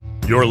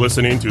You're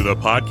listening to the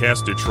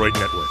Podcast Detroit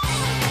Network.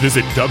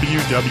 Visit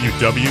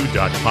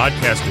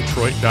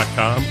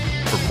www.podcastdetroit.com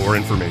for more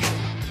information.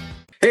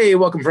 Hey,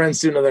 welcome, friends,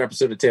 to another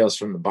episode of Tales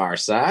from the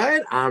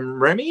Barside. I'm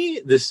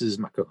Remy. This is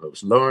my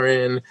co-host,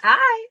 Lauren.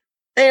 Hi.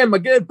 And my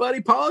good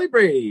buddy, Paulie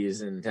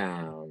Brady's in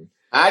town.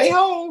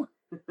 Hi-ho.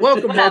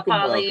 Welcome, What up,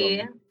 welcome, Paulie?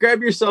 welcome.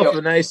 Grab yourself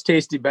a nice,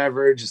 tasty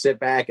beverage, sit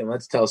back, and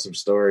let's tell some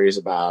stories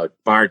about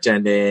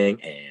bartending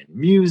and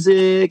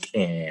music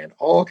and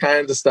all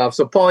kinds of stuff.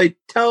 So, Paulie,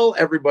 tell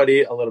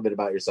everybody a little bit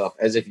about yourself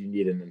as if you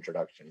need an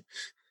introduction.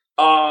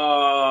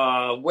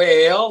 I'm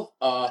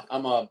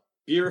a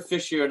beer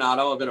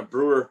aficionado. I've been a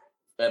brewer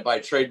by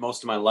trade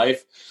most of my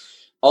life.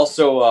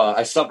 Also,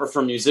 I suffer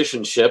from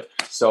musicianship,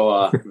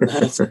 so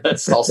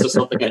that's also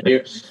something I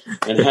do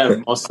and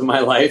have most of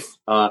my life.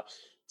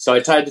 So I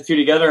tied the two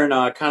together and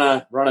kind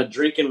of run a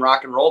drinking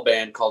rock and roll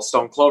band called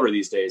Stone Clover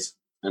these days,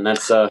 and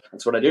that's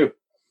what I do.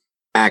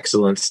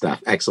 Excellent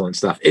stuff. Excellent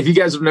stuff. If you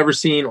guys have never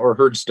seen or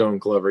heard Stone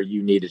Clover,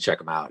 you need to check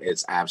them out.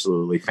 It's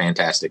absolutely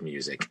fantastic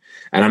music,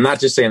 and I'm not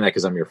just saying that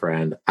because I'm your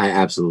friend. I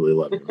absolutely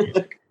love your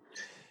music.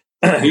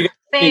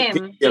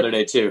 Same. The other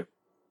day too.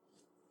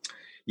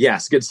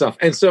 Yes, good stuff.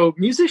 And so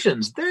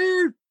musicians,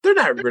 they're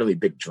not really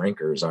big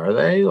drinkers, are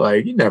they?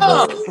 Like, you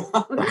never.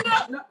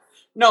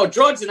 No,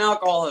 drugs and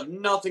alcohol have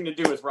nothing to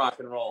do with rock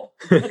and roll.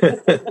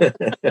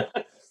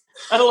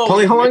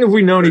 Paulie, how long have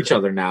we known each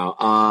other now?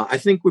 I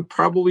think we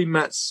probably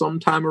met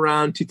sometime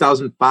around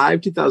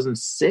 2005,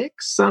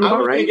 2006. Sound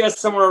about right? I guess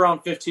somewhere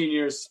around 15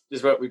 years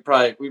is what we've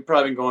probably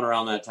been going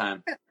around that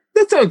time.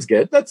 That sounds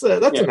good. That's a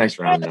nice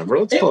round number.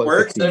 Let's call it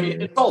works. 15 I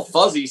mean, it's all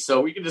fuzzy,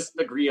 so we can just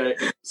agree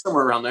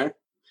somewhere around there.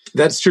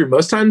 That's true.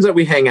 Most times that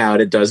we hang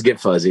out, it does get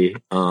fuzzy.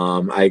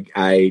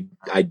 I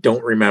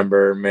don't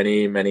remember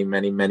many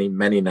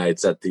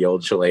nights at the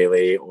old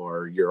Shillelagh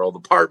or your old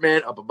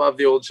apartment up above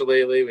the old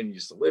Shillelagh when you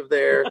used to live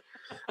there.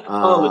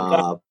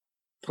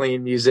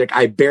 Playing music.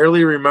 I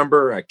barely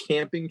remember a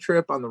camping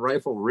trip on the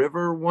Rifle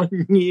River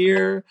one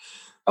year.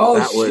 Oh,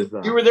 that was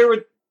you were there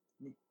with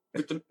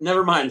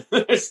never mind.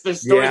 There's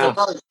stories I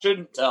probably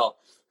shouldn't tell.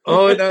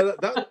 Oh no,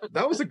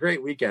 that was a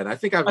great weekend. I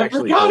think I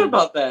forgot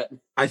about that.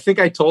 I think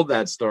I told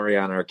that story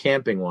on our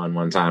camping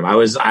one time. I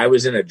was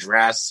in a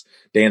dress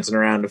dancing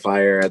around the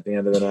fire at the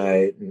end of the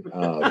night.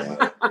 Oh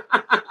yeah,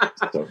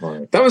 so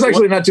funny. That was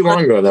actually not too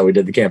long ago that we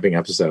did the camping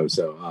episode.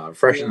 So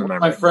fresh in the memory.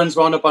 My friends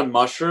wound up on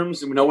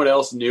mushrooms, and no one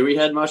else knew he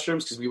had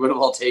mushrooms because we would have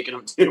all taken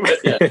them too. But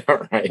yeah,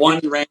 right. One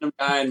random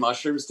guy and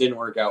mushrooms didn't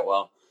work out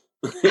well.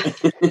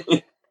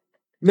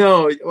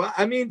 No, well,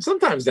 I mean,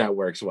 sometimes that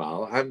works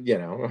well. I'm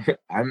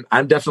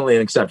definitely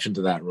an exception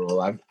to that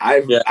rule.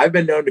 I've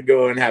been known to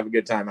go and have a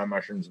good time on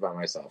mushrooms by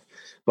myself.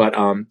 But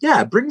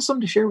bring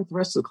some to share with the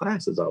rest of the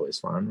class is always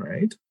fun,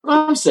 right?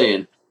 I'm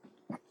saying.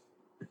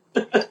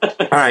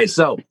 All right,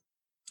 so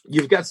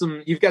you've got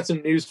some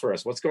news for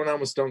us. What's going on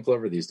with Stone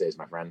Clover these days,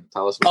 my friend?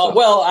 Tell us.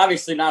 Well,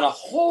 obviously not a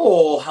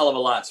whole hell of a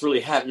lot's really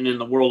happening in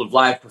the world of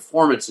live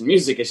performance and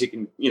music, as you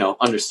can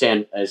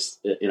understand. As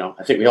I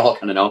think we all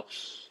kind of know.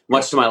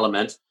 Much to my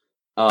lament.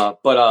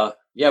 But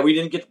we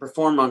didn't get to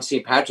perform on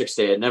St. Patrick's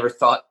Day. I never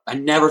thought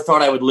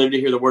I would live to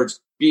hear the words,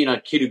 being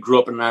a kid who grew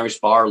up in an Irish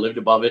bar, lived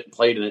above it, and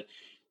played in it.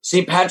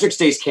 St. Patrick's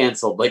Day's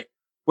canceled. Like,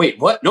 wait,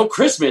 what? No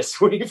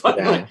Christmas? What are you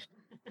fucking like?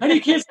 How do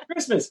you cancel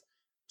Christmas?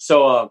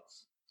 So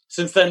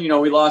since then,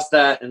 we lost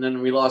that, and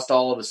then we lost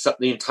all of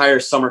the entire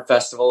summer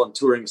festival and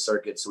touring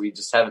circuit. So we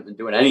just haven't been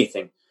doing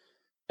anything.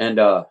 And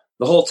the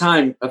whole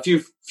time, a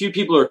few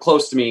people who are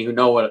close to me who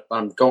know what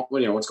I'm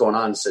going, what's going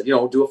on, said, do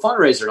a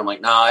fundraiser. And I'm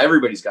like, nah,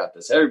 everybody's got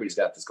this. Everybody's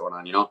got this going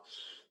on.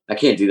 I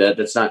can't do that.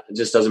 It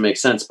just doesn't make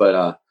sense.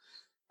 But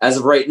as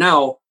of right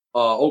now,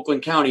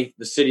 Oakland County,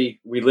 the city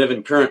we live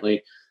in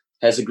currently,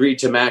 has agreed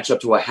to match up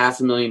to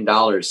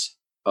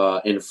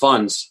 $500,000 in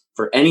funds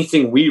for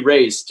anything we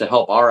raise to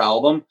help our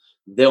album.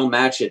 They'll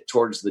match it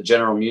towards the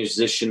General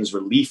Musicians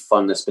Relief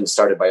Fund that's been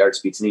started by Arts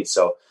Beats and Eats.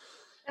 So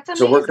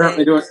we're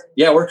currently doing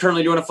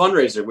a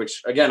fundraiser,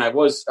 which again I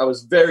was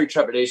very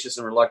trepidatious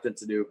and reluctant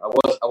to do.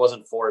 I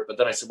wasn't for it, but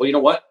then I said, well, you know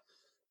what?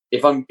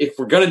 If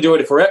we're gonna do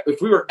it, if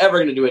we were ever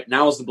gonna do it,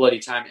 now is the bloody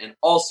time, and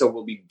also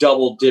we'll be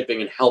double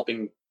dipping and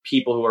helping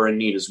people who are in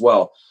need as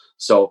well.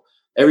 So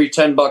every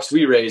 $10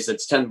 we raise,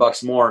 that's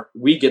 $10 more.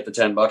 We get the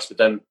 $10, but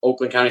then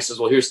Oakland County says,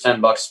 well, here's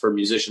 $10 for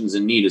musicians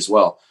in need as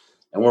well.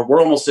 And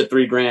we're almost at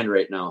 $3,000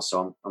 right now,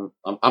 so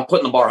I'm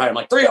putting the bar high. I'm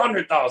like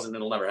 300,000.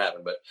 It'll never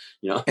happen, but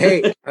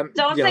Hey,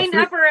 don't say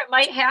never. It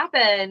might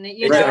happen.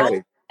 Exactly.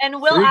 Know. And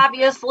we'll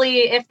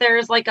obviously, if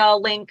there's like a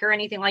link or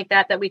anything like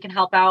that we can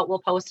help out,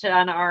 we'll post it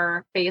on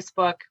our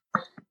Facebook.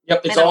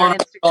 Yep, it's all on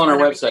our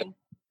website.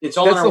 It's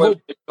all on our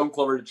website,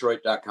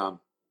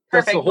 stonecloverdetroit.com. Perfect.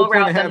 That's the whole we'll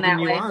point of having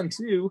you on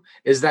too.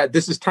 Is that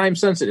this is time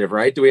sensitive,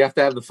 right? Do we have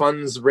to have the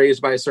funds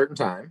raised by a certain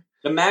time?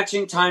 The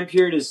matching time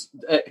period is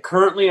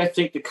currently, I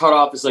think the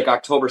cutoff is like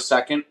October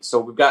 2nd. So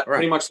we've got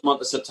pretty much the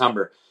month of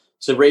September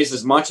to raise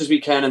as much as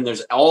we can. And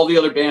there's all the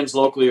other bands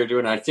locally are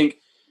doing it. I think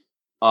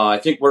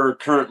we're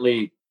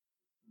currently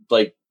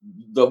like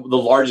the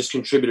largest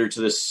contributor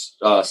to this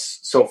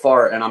so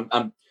far.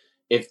 And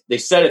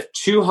if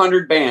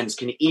 200 bands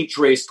can each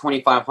raise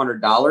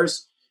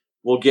 $2,500,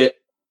 we'll get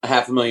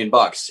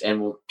 $500,000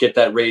 and we'll get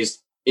that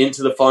raised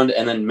into the fund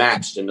and then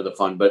matched into the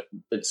fund. But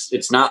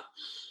it's not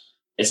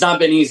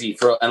been easy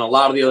and a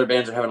lot of the other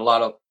bands are having a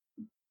lot of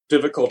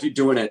difficulty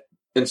doing it.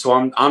 And so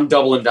I'm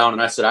doubling down,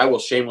 and I said, I will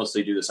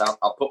shamelessly do this.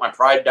 I'll put my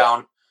pride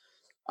down.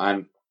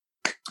 I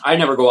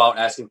never go out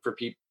asking for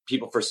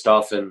people for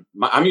stuff, and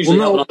I'm usually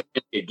helping other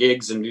kids get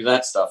gigs and do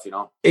that stuff,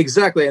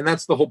 Exactly, and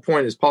that's the whole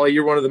point. Is Paulie,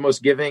 you're one of the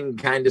most giving,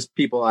 kindest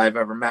people I've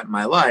ever met in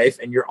my life,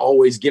 and you're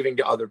always giving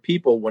to other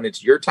people when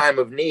it's your time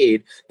of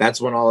need. That's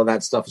when all of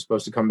that stuff is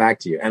supposed to come back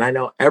to you. And I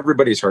know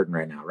everybody's hurting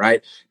right now,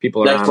 right?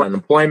 People are on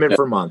unemployment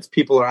for months.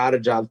 People are out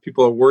of jobs.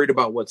 People are worried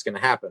about what's going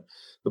to happen.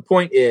 The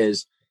point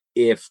is,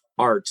 if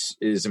arts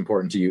is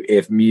important to you,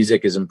 if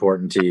music is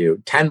important to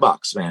you,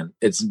 $10, man,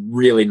 it's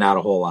really not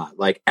a whole lot.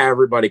 Like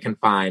everybody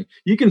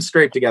you can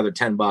scrape together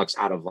 $10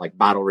 out of like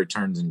bottle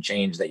returns and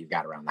change that you've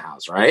got around the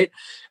house, right?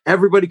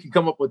 Everybody can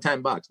come up with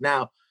 $10.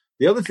 Now,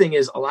 the other thing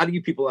is a lot of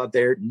you people out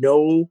there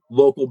know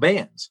local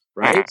bands,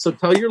 right? So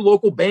tell your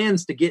local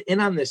bands to get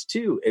in on this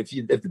too. If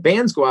the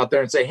bands go out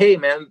there and say, hey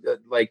man,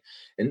 like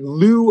in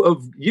lieu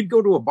of, you'd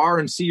go to a bar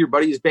and see your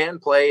buddy's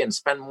band play and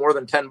spend more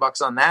than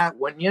 $10 on that,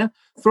 wouldn't you?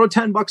 Throw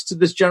 $10 to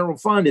this general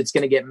fund. It's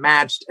going to get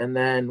matched. And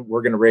then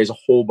we're going to raise a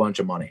whole bunch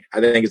of money.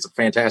 I think it's a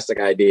fantastic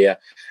idea.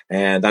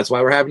 And that's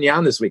why we're having you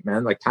on this week,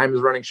 man. Like time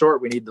is running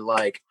short. We need to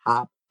like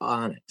hop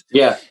on it.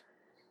 Yeah.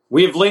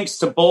 We have links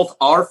to both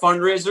our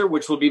fundraiser,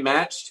 which will be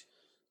matched.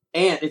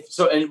 But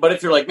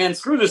if you're like, man,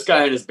 screw this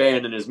guy and his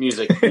band and his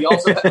music, we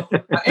also,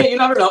 hey, you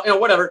never know,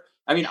 whatever.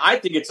 I mean, I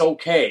think it's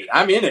okay.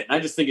 I'm in it, and I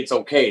just think it's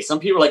okay. Some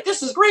people are like,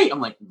 this is great.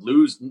 I'm like,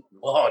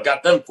 I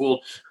got them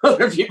fooled.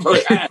 Other people are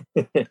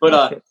like,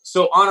 But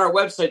so on our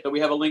website, though,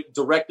 we have a link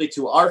directly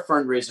to our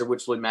fundraiser,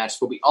 which will be matched.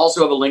 But we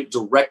also have a link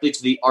directly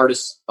to the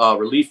Artist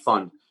Relief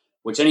Fund,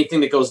 which anything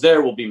that goes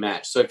there will be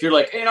matched. So if you're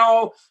like,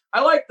 I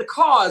like the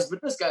cause,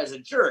 but this guy's a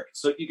jerk,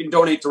 so you can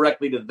donate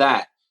directly to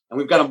that. And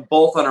we've got them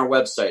both on our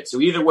website.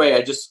 So either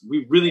way,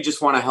 we really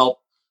just want to help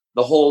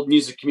the whole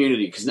music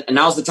community because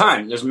now's the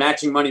time. There's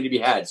matching money to be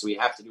had, so we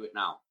have to do it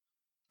now.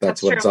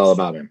 That's what it's all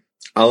about, man.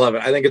 I love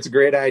it. I think it's a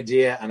great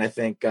idea, and I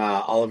think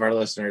all of our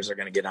listeners are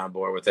going to get on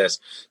board with this.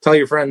 Tell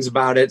your friends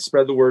about it.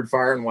 Spread the word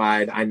far and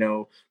wide. I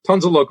know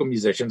tons of local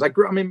musicians.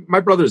 My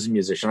brother's a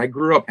musician. I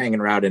grew up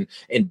hanging around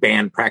in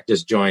band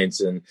practice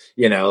joints and,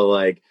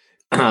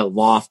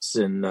 lofts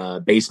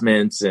and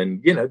basements.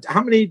 And,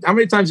 how many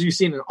times have you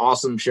seen an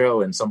awesome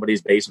show in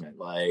somebody's basement?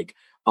 Like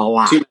a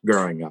lot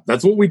growing up.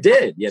 That's what we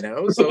did,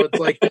 So it's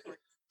like,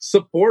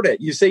 support it.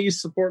 You say you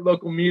support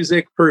local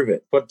music, prove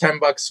it. Put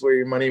 $10 where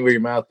your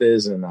mouth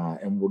is, and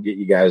we'll get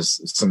you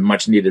guys some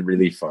much needed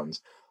relief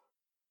funds.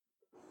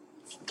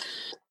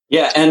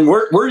 Yeah, and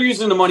we're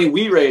using the money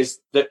we raise,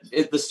 the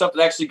stuff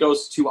that actually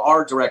goes to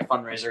our direct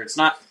fundraiser. It's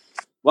not.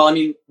 Well, I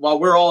mean, while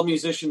we're all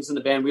musicians in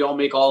the band, we all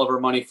make all of our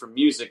money from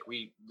music.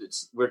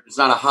 It's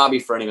not a hobby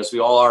for any of us. We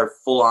all are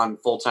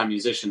full-time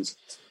musicians.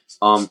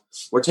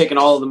 We're taking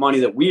all of the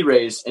money that we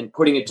raise and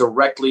putting it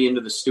directly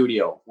into the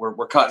studio.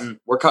 We're cutting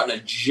a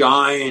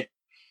giant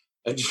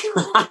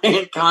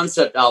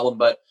concept album,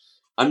 but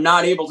I'm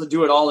not able to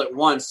do it all at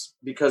once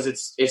because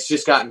it's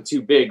just gotten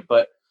too big.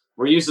 But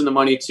we're using the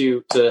money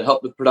to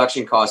help with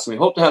production costs, and we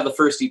hope to have the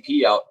first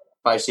EP out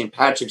by St.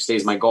 Patrick's Day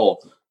is my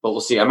goal. But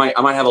we'll see. I might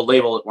have a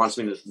label that wants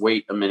me to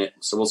wait a minute,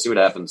 so we'll see what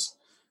happens.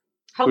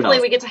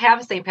 Hopefully, we get to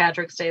have St.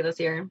 Patrick's Day this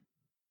year.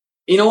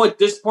 At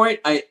this point,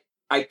 I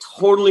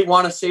totally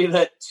want to say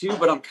that too,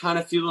 but I'm kind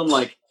of feeling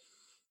like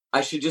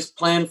I should just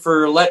plan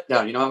for a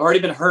letdown. I've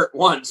already been hurt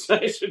once.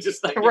 I should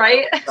just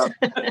right.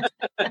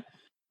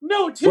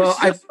 No, well,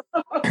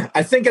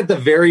 I think at the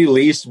very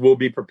least we'll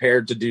be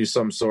prepared to do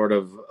some sort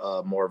of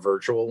more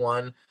virtual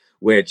one,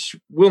 which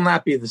will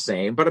not be the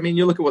same. But I mean,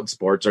 you look at what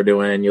sports are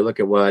doing, you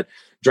look at what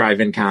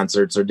drive-in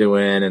concerts are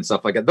doing and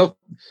stuff like that.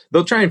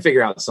 They'll try and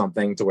figure out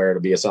something to where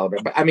it'll be a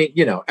celebration. But I mean,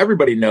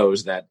 everybody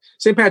knows that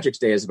St. Patrick's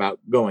Day is about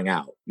going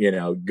out,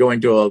 going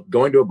to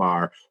a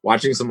bar,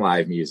 watching some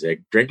live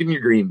music, drinking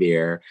your green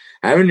beer,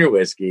 having your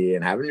whiskey,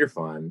 and having your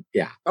fun.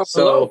 Yeah.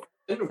 Oh,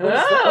 look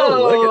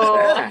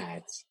at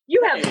that.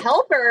 You have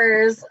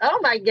helpers. Oh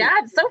my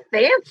God, so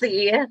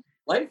fancy.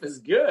 Life is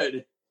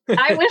good.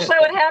 I wish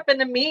that would happen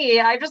to me.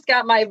 I just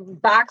got my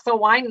box of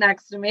wine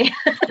next to me.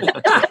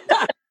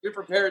 You're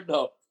prepared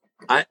though.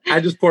 I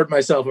just poured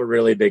myself a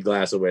really big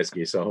glass of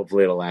whiskey, so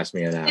hopefully it'll last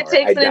me an hour. It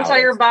takes an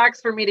entire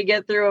box for me to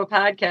get through a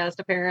podcast,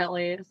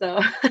 apparently.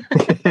 So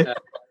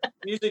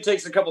usually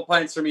takes a couple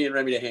pints for me and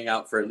Remy to hang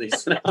out for at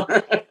least an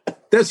hour.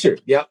 That's true.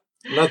 Yep.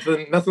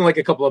 Nothing like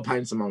a couple of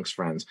pints amongst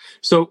friends.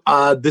 So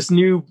this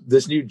new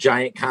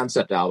giant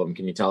concept album,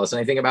 can you tell us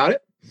anything about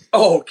it?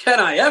 Oh, can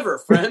I ever,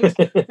 friend?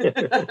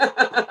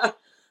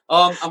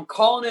 I'm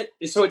calling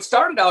it. So it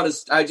started out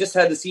as I just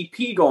had this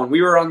EP going.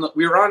 We were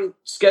on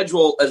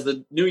schedule as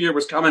the new year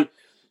was coming.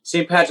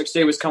 St. Patrick's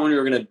Day was coming. We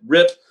were going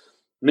to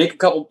make a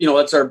couple.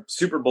 That's our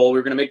Super Bowl. We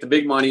were going to make the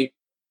big money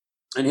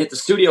and hit the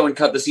studio and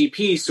cut this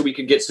EP so we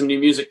could get some new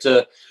music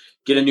to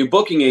get a new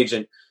booking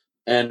agent.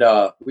 And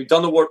we've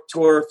done the Warped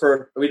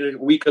Tour we did a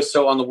week or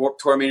so on the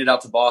Warped Tour, made it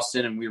out to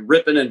Boston, and we were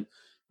ripping, and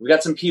we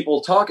got some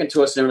people talking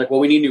to us, and they were like, well,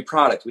 we need new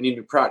product. We need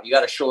new product. You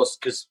got to show us,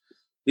 because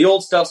the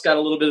old stuff's got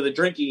a little bit of the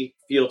drinky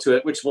feel to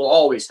it, which we'll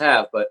always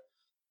have, but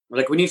we're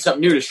like, we need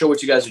something new to show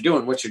what you guys are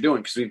doing, what you're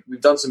doing, because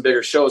we've done some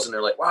bigger shows, and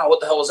they're like, wow, what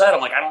the hell was that?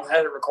 I'm like, I don't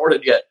have it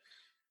recorded yet.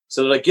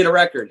 So they're like, get a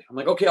record. I'm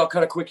like, okay, I'll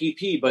cut a quick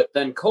EP, but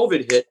then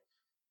COVID hit,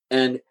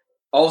 and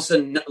all of a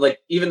sudden, like,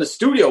 even the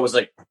studio was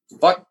like,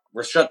 fuck,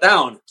 we're shut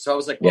down. So I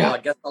was like, well, I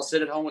guess I'll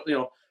sit at home with,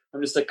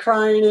 I'm just like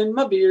crying in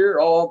my beer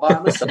all by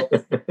myself.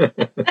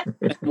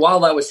 And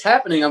while that was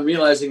happening, I'm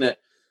realizing that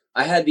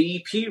I had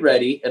the EP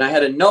ready, and I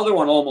had another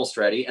one almost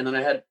ready. And then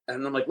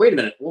I'm like, wait a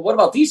minute. Well, what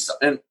about these songs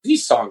and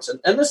this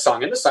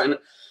song and this song? And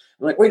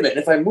I'm like, wait a minute.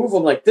 If I move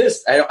them like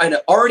this, I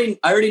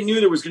already knew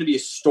there was going to be a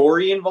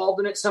story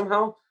involved in it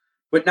somehow,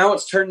 but now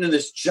it's turned into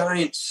this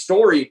giant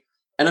story.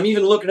 And I'm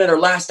even looking at our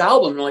last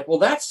album, and I'm like, well,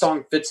 that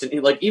song fits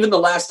in. Like, even the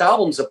last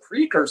album's a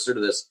precursor to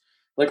this.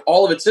 Like,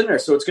 all of it's in there.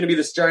 So it's going to be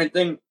this giant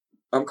thing.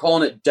 I'm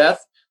calling it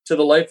Death to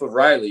the Life of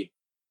Riley.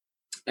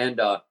 And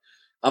I'm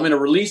going to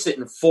release it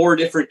in 4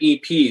 different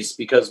EPs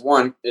because,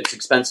 1, it's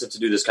expensive to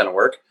do this kind of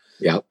work.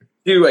 Yeah.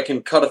 2, I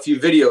can cut a few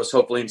videos,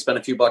 hopefully, and spend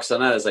a few bucks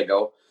on that as I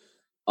go.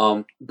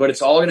 But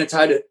it's all going to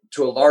tie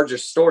to a larger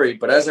story.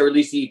 But as I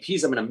release the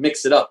EPs, I'm going to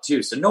mix it up,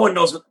 too. So no one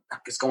knows what the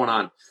fuck is going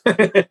on.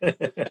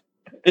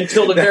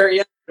 Until the very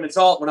end,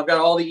 when I've got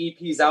all the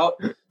EPs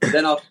out,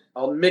 then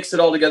I'll mix it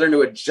all together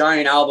into a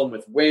giant album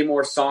with way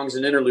more songs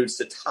and interludes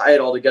to tie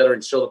it all together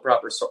and show the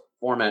proper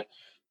format.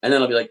 And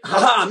then I'll be like,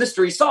 haha,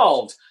 mystery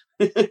solved.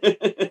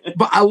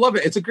 But I love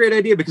it. It's a great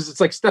idea because it's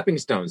like stepping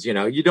stones. You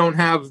don't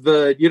have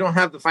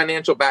the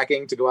financial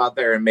backing to go out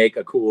there and make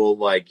a cool,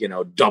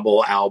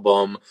 double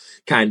album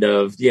kind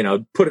of,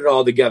 put it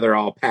all together,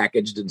 all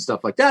packaged and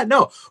stuff like that.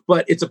 No,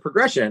 but it's a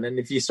progression. And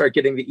if you start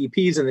getting the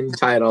EPs and then you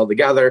tie it all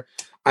together,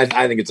 I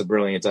think it's a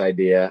brilliant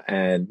idea.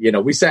 And,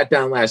 we sat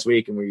down last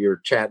week and you were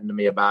chatting to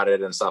me about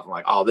it and stuff. I'm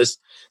like, oh, this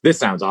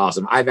sounds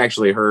awesome. I've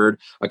actually heard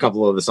a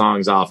couple of the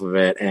songs off of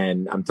it.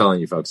 And I'm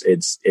telling you folks,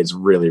 it's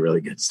really,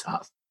 really good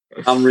stuff.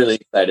 I'm really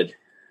excited.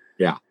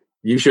 Yeah,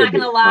 you should. I'm not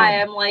gonna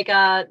lie, I'm like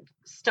a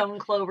Stone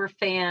Clover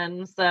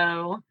fan,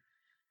 so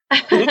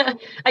I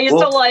used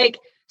to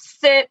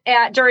sit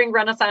during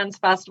Renaissance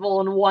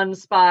Festival in one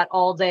spot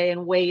all day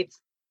and wait.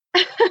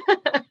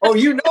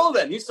 Oh,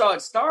 then you saw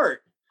it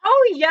start.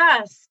 Oh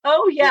yes.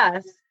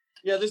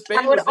 Yeah, this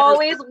band. I would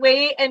always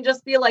wait and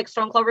just be like,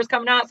 Stone Clover's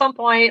coming out at some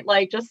point.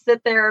 Like, just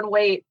sit there and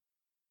wait.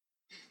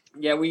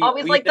 Yeah, we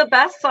always the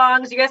best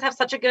songs. You guys have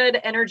such a good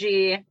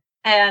energy.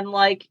 And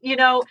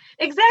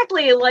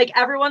exactly,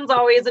 everyone's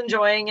always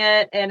enjoying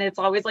it, and it's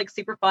always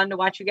super fun to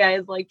watch you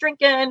guys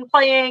drinking,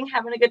 playing,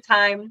 having a good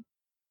time.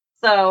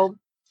 So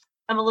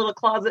I'm a little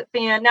closet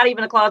fan, not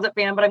even a closet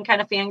fan, but I'm kind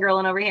of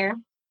fangirling over here.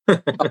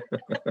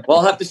 Well,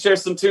 I'll have to share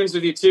some tunes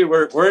with you too.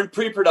 We're in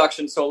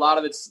pre-production, so a lot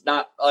of it's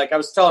not like I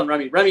was telling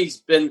Remy.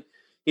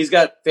 He's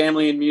got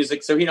family in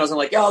music, so he knows. I'm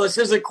like, oh, this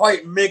isn't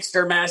quite mixed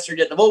or mastered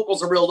yet. The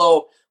vocals are real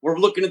low. We're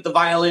looking at the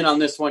violin on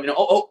this one.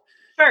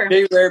 Sure.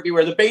 Beware.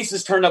 The bass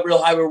is turned up real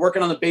high. We were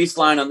working on the bass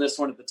line on this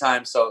one at the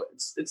time. So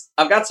it's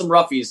I've got some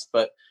roughies,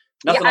 but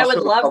nothing else. I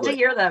would love to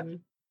hear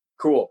them.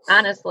 Cool.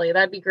 Honestly,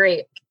 that'd be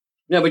great.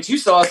 Yeah, but you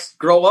saw us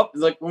grow up.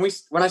 Like when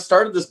I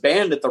started this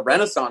band at the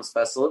Renaissance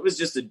Festival, it was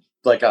just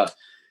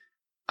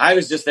I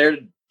was just there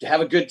to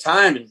have a good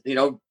time and,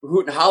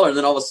 hoot and holler. And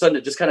then all of a sudden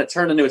it just kind of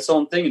turned into its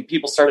own thing and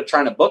people started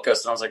trying to book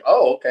us. And I was like,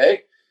 oh,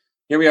 okay.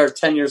 Here we are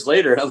 10 years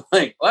later. I'm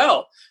like,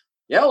 well,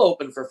 yeah, I'll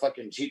open for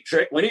fucking Cheap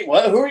Trick. What?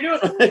 Who are you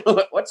doing?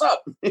 What's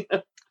up?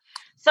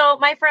 So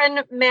my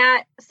friend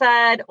Matt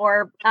said,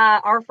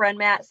 our friend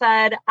Matt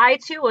said, I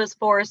too was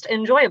forced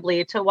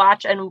enjoyably to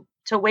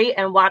wait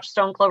and watch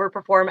Stone Clover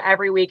perform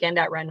every weekend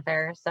at Ren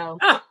Fair. So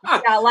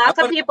yeah, lots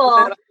of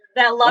people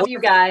that love you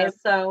guys.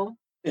 So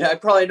yeah, I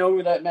probably know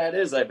who that Matt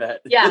is. I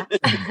bet. Yeah.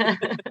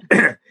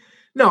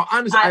 No,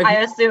 honestly,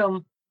 I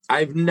assume.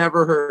 I've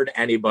never heard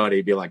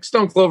anybody be like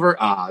Stone Clover.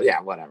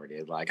 Yeah, whatever,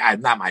 dude.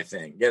 Not my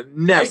thing. Yeah,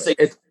 never.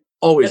 It's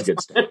always good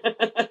stuff.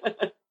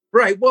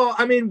 Right. Well,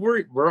 I mean,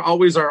 we're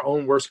always our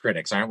own worst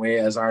critics, aren't we?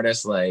 As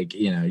artists, I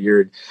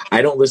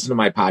don't listen to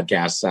my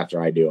podcasts after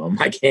I do them.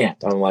 I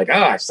can't. I'm like,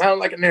 I sound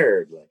like a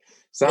nerd.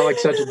 Sound like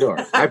such a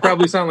dork. I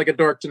probably sound like a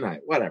dork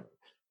tonight. Whatever.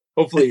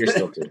 Hopefully you're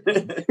still too.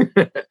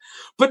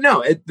 But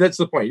no, that's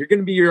the point. You're going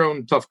to be your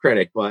own tough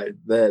critic, but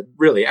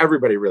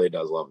everybody really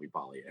does love you,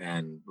 Polly,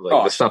 and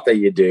the stuff that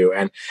you do,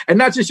 and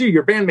not just you,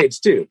 your bandmates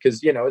too,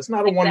 because it's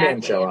not a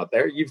one-man show out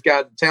there. You've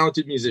got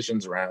talented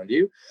musicians around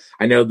you.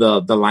 I know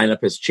the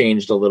lineup has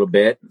changed a little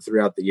bit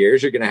throughout the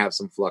years. You're going to have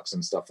some flux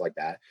and stuff like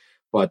that,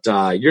 but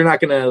you're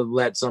not going to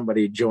let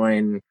somebody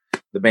join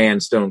the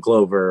band Stone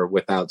Clover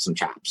without some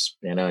chops.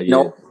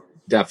 You're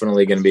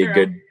definitely going to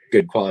be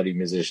good quality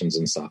musicians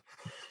and stuff.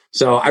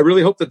 So I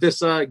really hope that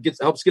this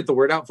helps get the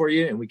word out for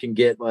you, and we can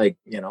get like,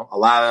 a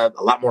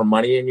lot more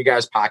money in you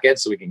guys'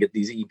 pockets, so we can get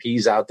these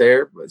EPs out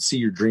there, see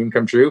your dream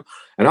come true.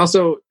 And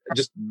also,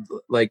 just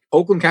like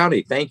Oakland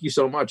County, thank you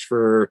so much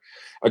for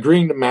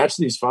agreeing to match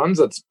these funds.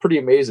 That's pretty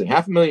amazing.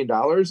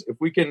 $500,000. If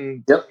we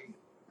can,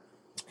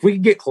 if we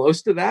can get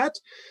close to that,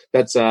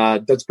 that's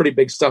pretty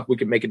big stuff. We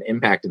can make an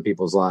impact in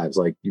people's lives.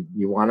 Like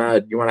you want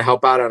to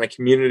help out on a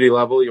community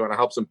level. You want to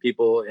help some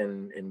people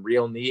in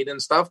real need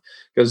and stuff,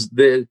 because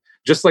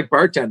just like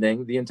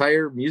bartending, the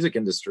entire music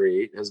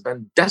industry has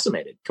been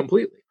decimated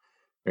completely.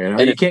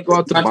 You can't go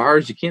out to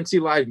bars, you can't see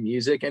live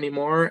music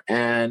anymore,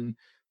 and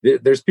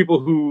there's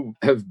people who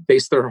have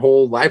based their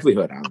whole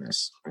livelihood on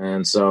this,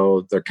 and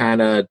so they're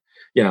kind of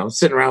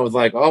sitting around with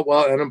like, oh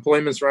well,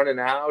 unemployment's running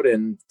out,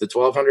 and the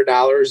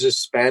 $1,200 is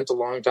spent a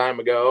long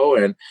time ago,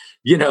 and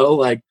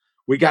like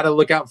we got to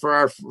look out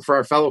for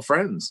our fellow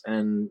friends,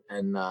 and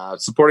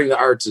supporting the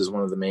arts is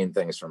one of the main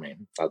things for me.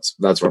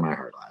 That's where my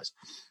heart lies.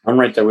 I'm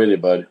right there with you,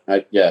 bud.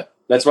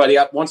 That's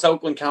why once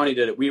Oakland County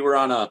did it, we were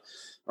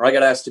I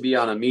got asked to be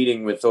on a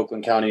meeting with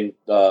Oakland County.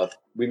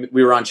 We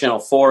were on Channel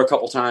 4 a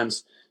couple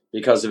times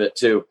because of it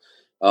too,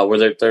 where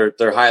they're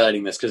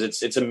highlighting this,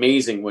 because it's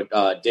amazing what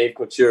Dave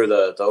Couture,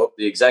 the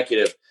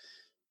executive,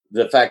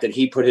 the fact that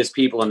he put his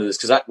people into this.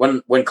 Because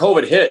when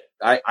COVID hit,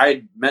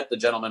 I met the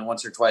gentleman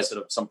once or twice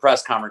at some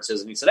press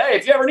conferences, and he said, "Hey,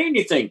 if you ever need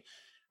anything,"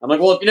 I'm like,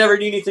 "Well, if you never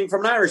need anything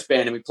from an Irish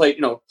band," and we played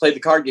the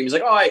card game. He's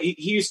like, "Oh, he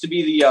used to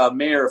be the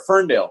mayor of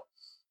Ferndale."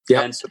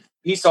 Yeah. And so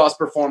he saw us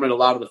perform at a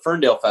lot of the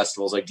Ferndale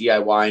festivals, like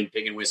DIY and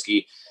Pig and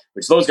Whiskey,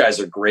 which those guys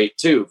are great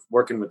too,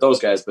 working with those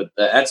guys, but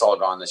that's all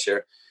gone this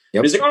year.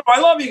 Yep. He's like, "Oh,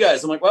 I love you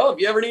guys." I'm like, "Well, if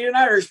you ever need an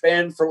Irish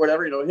band for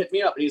whatever, hit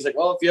me up." And he's like,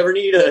 "Well, if you ever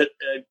need a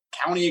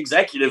county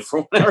executive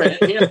for whatever,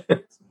 hit me up."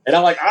 And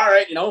I'm like, "All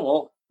right,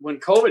 well, when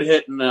COVID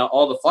hit and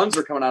all the funds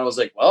were coming out, I was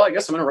like, well, I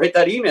guess I'm going to write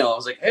that email." I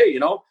was like, "Hey,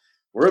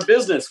 we're a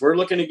business. We're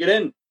looking to get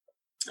in."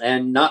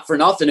 And not for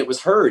nothing, it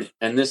was heard.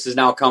 And this has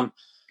now come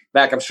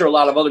back. I'm sure a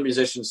lot of other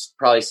musicians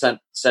probably sent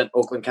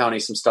Oakland County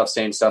some stuff,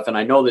 saying stuff. And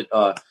I know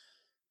that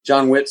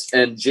John Witz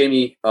and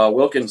Jamie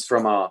Wilkins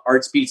from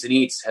Arts Beats and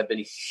Eats have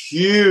been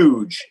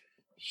huge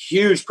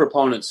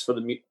proponents for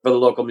the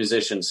local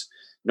musicians.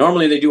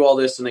 Normally they do all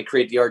this and they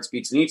create the Arts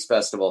Beats and Eats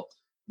Festival.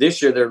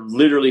 This year they're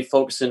literally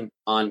focusing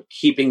on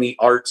keeping the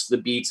arts, the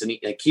beats, and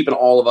keeping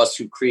all of us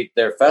who create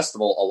their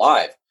festival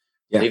alive.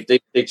 Yeah.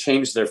 They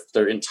changed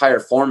their entire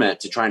format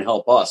to try and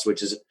help us,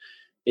 which is,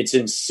 it's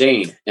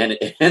insane. And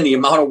the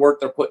amount of work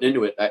they're putting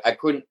into it, I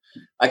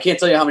can't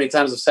tell you how many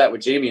times I've sat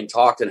with Jamie and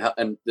talked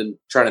and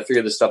trying to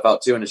figure this stuff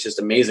out too. And it's just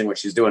amazing what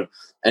she's doing.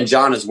 And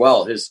John as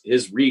well,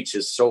 his reach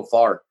is so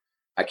far.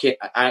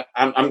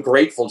 I'm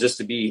grateful just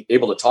to be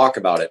able to talk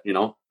about it,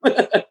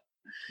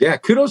 Yeah,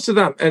 kudos to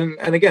them.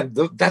 And again,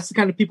 that's the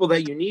kind of people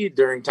that you need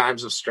during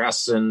times of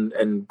stress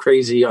and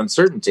crazy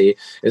uncertainty,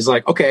 is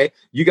like, okay,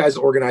 you guys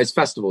organize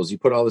festivals. You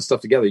put all this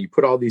stuff together. You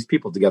put all these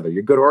people together.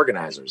 You're good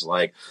organizers.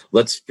 Like,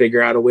 let's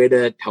figure out a way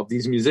to help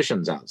these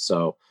musicians out.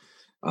 So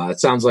it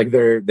sounds like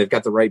they've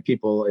got the right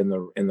people in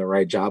the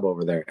right job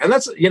over there. And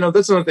that's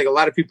another thing. A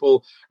lot of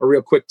people are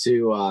real quick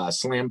to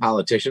slam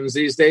politicians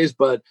these days,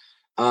 but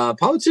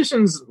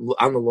politicians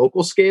on the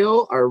local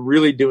scale are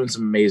really doing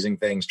some amazing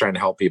things, trying to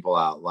help people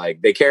out.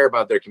 Like, they care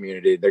about their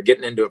community. They're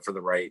getting into it for the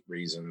right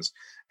reasons.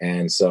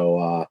 And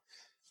so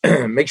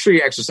make sure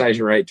you exercise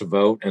your right to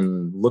vote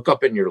and look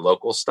up in your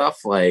local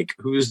stuff, like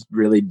who's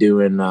really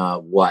doing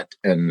what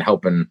and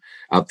helping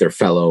out their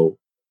fellow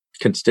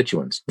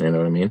constituents. You know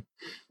what I mean?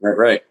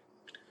 Right.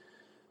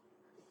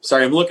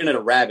 Sorry, I'm looking at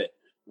a rabbit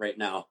right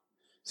now.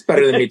 It's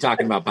better than me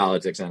talking about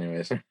politics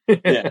anyways.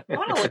 Yeah. I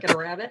want to look at a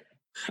rabbit.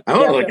 I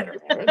want to look at a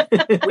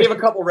rabbit. We have a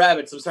couple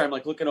rabbits. I'm sorry, I'm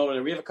like looking over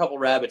there. We have a couple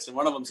rabbits, and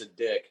one of them's a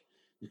dick.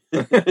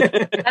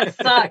 That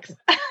sucks.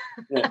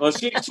 Yeah, well,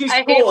 she's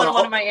I cool. hate when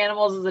one of my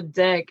animals is a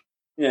dick.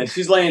 Yeah,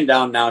 she's laying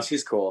down now.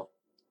 She's cool.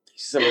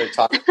 She's over there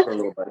talking to her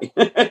little buddy.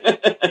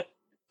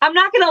 I'm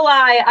not gonna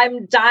lie,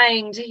 I'm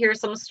dying to hear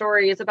some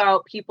stories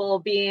about people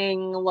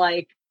being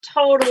like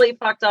totally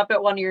fucked up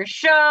at one of your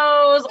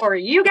shows, or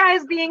you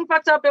guys being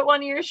fucked up at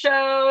one of your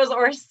shows,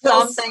 or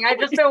something. I've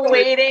just been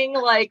waiting,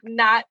 like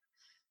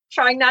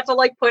trying not to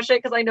like push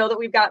it, because I know that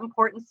we've got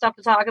important stuff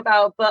to talk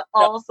about, but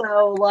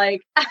also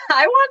like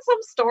I want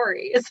some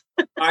stories.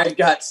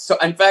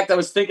 In fact, I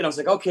was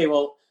like, okay,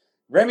 well,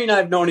 Remy and I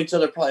have known each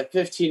other probably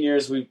 15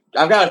 years.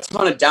 I've got a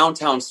ton of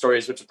downtown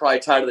stories, which are probably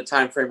tied to the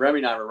time frame Remy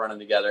and I were running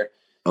together.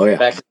 Oh yeah,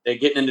 back in the day,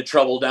 getting into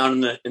trouble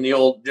down in the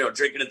old,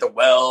 drinking at the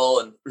well,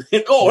 and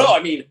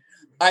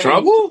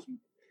trouble.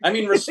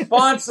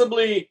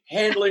 Responsibly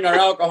handling our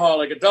alcohol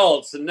like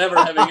adults and never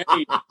having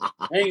any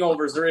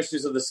hangovers or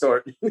issues of the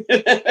sort.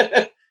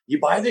 You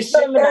buy this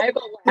shit? The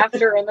maniacal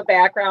laughter in the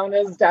background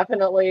is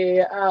definitely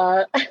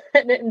an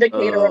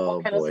indicator of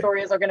what kind of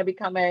stories are going to be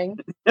coming.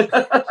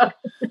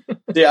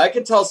 Yeah, I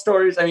can tell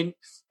stories.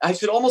 I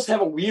should almost have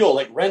a wheel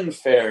like Ren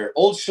Fair,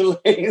 Old Shillelagh,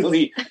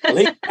 Late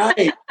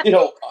Night,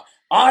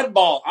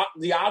 Oddball,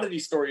 the oddity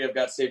story I've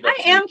got saved up.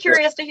 I am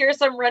curious to hear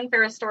some Ren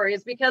Fair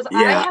stories, because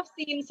I have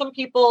seen some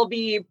people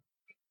be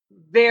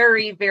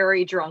very,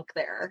 very drunk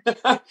there.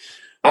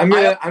 I'm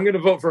gonna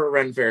vote for a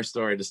Ren Fair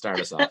story to start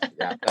us off.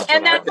 Yeah,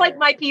 and that's like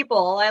my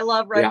people. I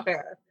love Ren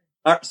Fair.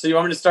 All right, so you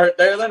want me to start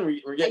there then?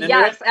 We're getting into it?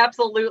 Yes,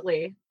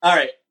 absolutely. All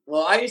right.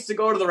 Well, I used to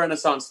go to the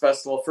Renaissance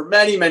Festival for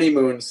many, many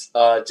moons,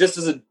 just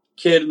as a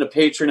kid and a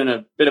patron and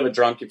a bit of a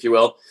drunk, if you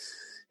will.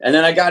 And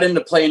then I got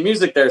into playing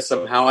music there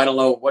somehow. I don't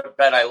know what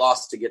bet I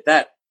lost to get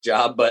that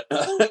job, but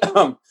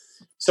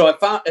so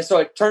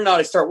it turned out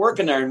I start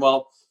working there, and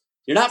well,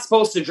 you're not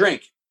supposed to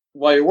drink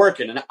while you're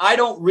working. And I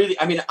don't really,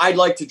 I mean, I'd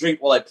like to drink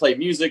while I play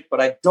music, but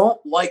I don't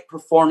like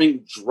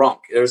performing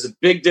drunk. There's a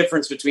big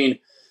difference between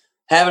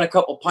having a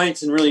couple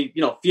pints and really,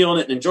 feeling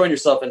it and enjoying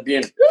yourself and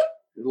being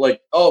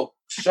like, oh,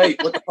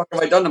 shite, what the fuck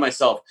have I done to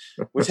myself?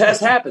 Which has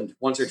happened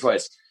once or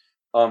twice.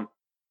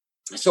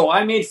 So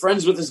I made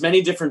friends with as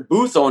many different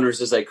booth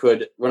owners as I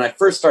could when I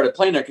first started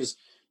playing there, because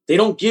they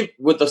don't give,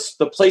 with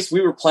the place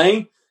we were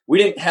playing, we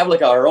didn't have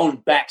like our own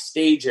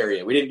backstage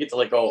area. We didn't get to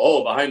like go,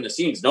 oh, behind the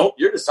scenes. Nope,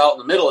 you're just out in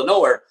the middle of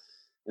nowhere.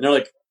 And they're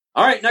like,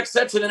 all right, next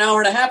set's in an hour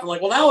and a half. I'm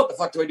like, well, now what the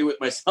fuck do I do with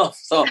myself?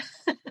 So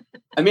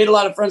I made a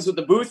lot of friends with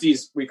the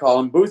boothies. We call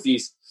them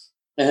boothies.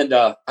 And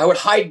I would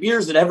hide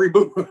beers at every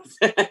booth.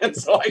 And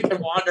so I could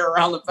wander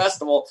around the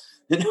festival.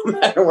 And no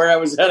matter where I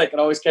was at, I could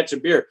always catch a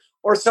beer.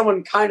 Or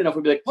someone kind enough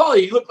would be like,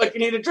 Paulie, you look like you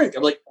need a drink.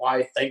 I'm like,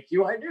 why, thank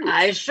you, I do.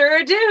 I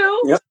sure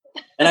do. Yep.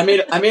 And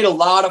I made a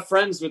lot of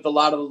friends with a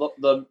lot of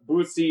the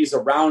boothies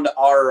around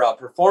our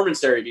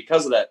performance area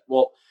because of that.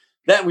 Well,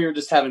 then we were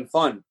just having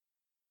fun.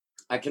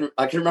 I can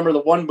remember the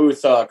one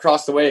booth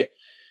across the way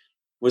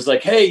was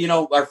like, hey,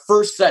 our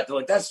first set, they're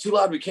like, that's too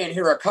loud. We can't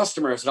hear our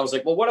customers. And I was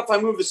like, well, what if I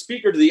move the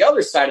speaker to the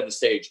other side of the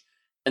stage?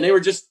 And they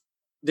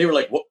were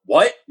like,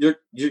 what? You're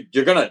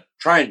going to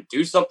try and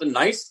do something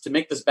nice to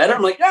make this better?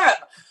 I'm like, yeah.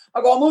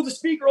 I'll move the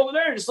speaker over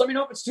there and just let me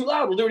know if it's too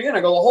loud. We'll do it again.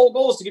 I go, the whole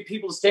goal is to get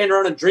people to stand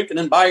around and drink and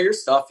then buy your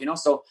stuff,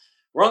 so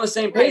we're on the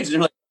same page. And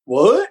they're like,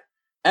 what?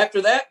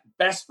 After that,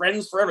 best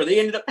friends forever. They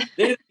ended up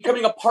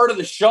becoming a part of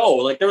the show.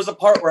 Like there was a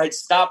part where I'd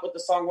stop with the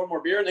song One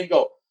More Beer and they'd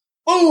go,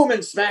 boom,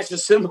 and smash the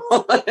cymbal.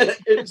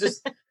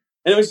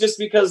 It was just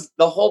because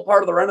the whole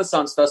part of the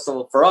Renaissance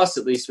Festival, for us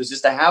at least, was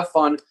just to have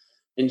fun,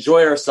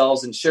 enjoy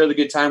ourselves, and share the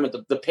good time with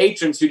the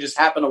patrons who just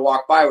happened to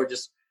walk by.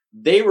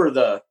 They were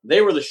the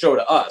show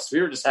to us.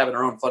 We were just having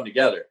our own fun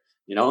together,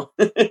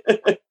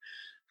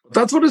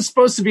 That's what it's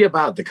supposed to be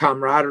about, the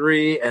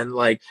camaraderie and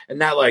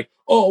not like,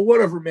 oh,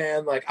 whatever,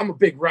 man. Like, I'm a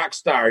big rock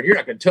star and you're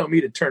not going to tell me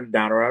to turn it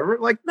down or whatever.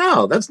 Like,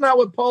 no, that's not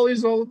what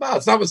Paulie's all about.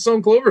 It's not what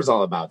Stone Clover's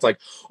all about. It's like,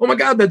 oh my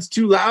God, that's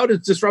too loud.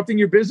 It's disrupting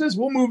your business.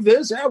 We'll move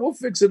this. Yeah, we'll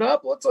fix it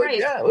up. Let's we're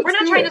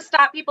not trying to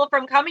stop people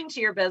from coming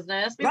to your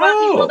business. We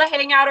want people to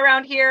hang out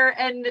around here,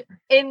 and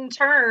in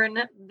turn,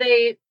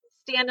 they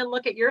stand and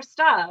look at your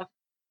stuff.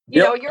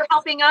 You're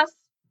helping us.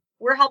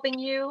 We're helping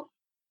you.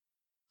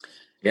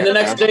 Yeah, the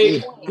next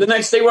day,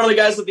 one of the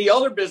guys at the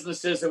other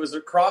businesses that was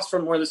across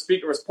from where the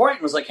speaker was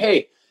pointing was like,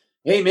 hey,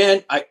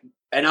 man,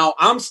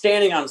 I'm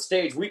standing on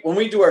stage. When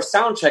we do our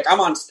sound check,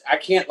 I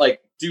can't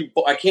do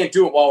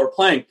it while we're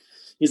playing.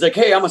 He's like,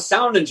 hey, I'm a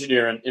sound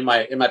engineer in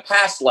my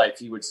past life,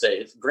 he would say.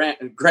 It's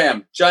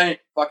Graham, giant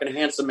fucking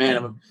handsome man.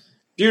 I'm a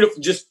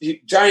beautiful, just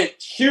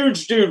giant,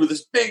 huge dude with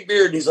this big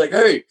beard. And he's like,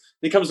 hey,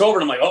 he comes over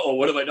and I'm like, uh-oh,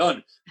 what have I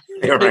done?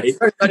 You're right. He's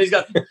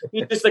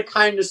just the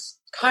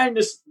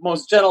kindest,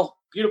 most gentle,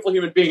 beautiful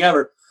human being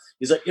ever.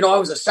 He's like, I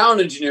was a sound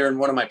engineer in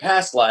one of my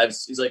past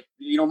lives. He's like,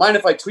 mind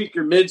if I tweak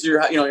your mids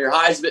or your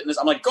highs a bit? And this,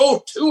 I'm like,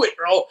 go to it,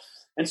 bro.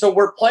 And so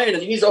we're playing,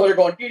 and he's over there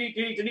going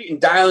and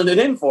dialing it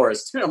in for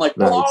us too. And I'm like,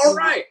 well, all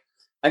right.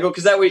 I go,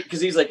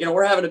 because he's like,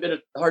 we're having a bit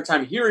of a hard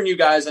time hearing you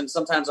guys, and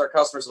sometimes our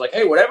customers are like,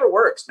 hey, whatever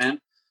works, man.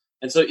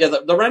 And so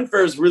the Ren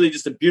Fair is really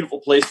just a beautiful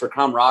place for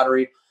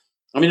camaraderie.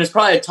 I mean, there's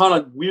probably a ton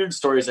of weird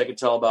stories I could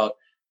tell about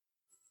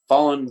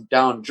falling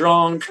down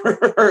drunk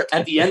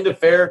at the end of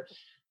fair.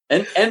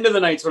 And end of the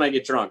nights when I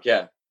get drunk,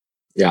 yeah.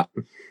 Yeah.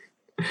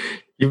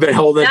 You've been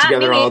holding it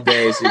together all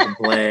day so you can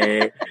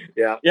play.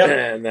 Yeah. Yep.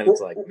 And then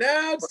it's like,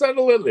 now it's time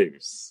to let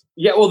loose.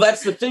 Yeah, well,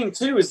 that's the thing,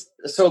 too, is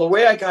so the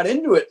way I got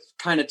into it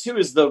kind of, too,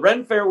 is the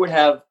Ren Fair would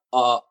have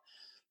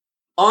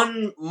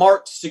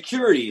unmarked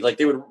security. Like,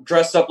 they would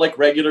dress up like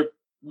regular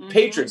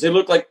patrons. They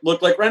look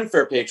like Ren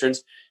Fair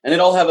patrons, and they'd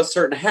all have a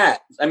certain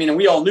hat. I mean, and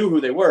we all knew who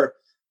they were.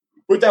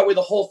 But that way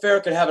the whole fair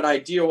could have an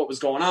idea what was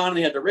going on. And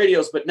they had the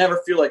radios, but never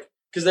feel like,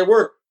 because there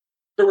were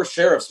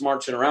sheriffs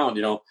marching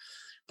around,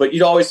 but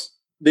you'd always,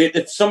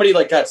 if somebody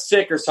got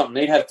sick or something,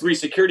 they'd have 3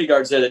 security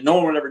guards there that no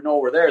one would ever know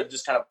were there. They'd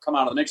just kind of come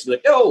out of the mix and be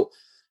like, yo,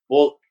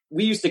 well,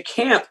 we used to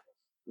camp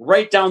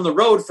right down the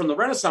road from the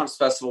Renaissance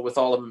Festival with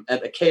all of them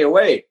at the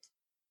KOA.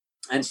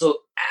 And so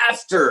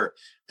after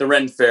the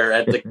Ren Fair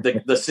at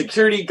the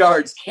security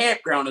guards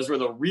campground is where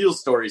the real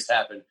stories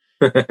happen.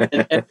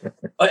 and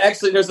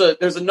actually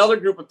there's another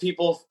group of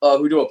people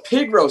who do a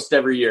pig roast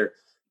every year.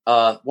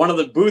 One of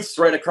the booths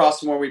right across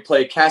from where we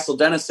play, Castle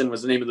Dennison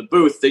was the name of the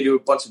booth. They do a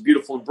bunch of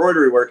beautiful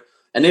embroidery work,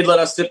 and they'd let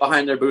us sit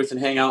behind their booth and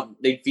hang out. And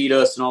they'd feed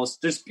us and all this.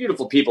 There's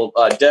beautiful people,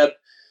 Deb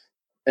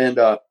and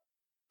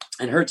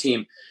her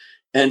team,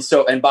 and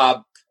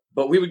Bob.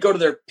 But we would go to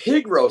their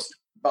pig roast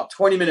about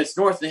 20 minutes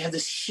north, and they had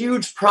this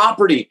huge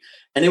property,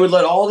 and they would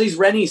let all these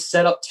rennies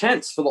set up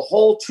tents for the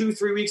whole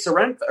 2-3 weeks of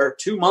rent, or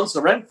 2 months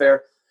of rent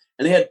fair.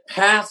 And they had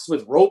paths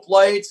with rope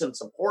lights and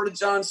some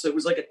porta-johns. So it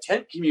was like a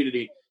tent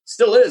community.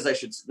 Still is,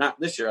 not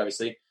this year,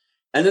 obviously.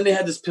 And then they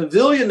had this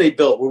pavilion they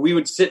built where we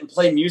would sit and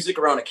play music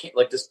around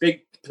like this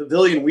big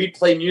pavilion. We'd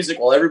play music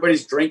while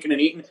everybody's drinking and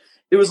eating.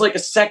 It was like a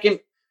second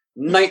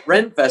night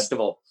Ren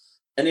festival.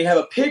 And they have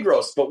a pig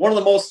roast. But one of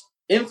the most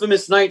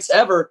infamous nights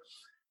ever,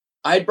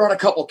 I brought a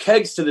couple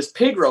kegs to this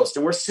pig roast,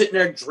 and we're sitting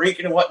there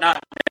drinking and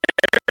whatnot.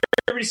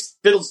 Everybody's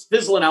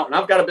fizzling out, and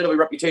I've got a bit of a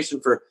reputation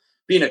for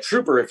being a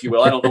trooper, if you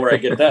will. I don't know where I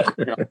get that.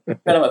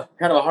 Kind of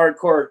a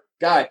hardcore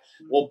guy.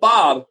 Well,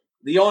 Bob,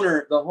 the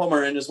owner, the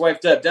homeowner, and his wife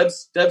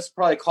Deb's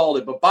probably called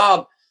it, but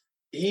Bob,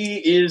 he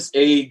is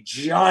a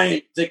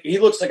giant. He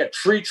looks like a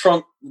tree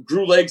trunk,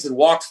 grew legs, and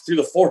walks through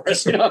the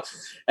forest,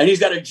 And he's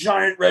got a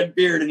giant red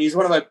beard, and he's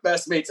one of my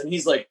best mates. And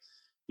he's like,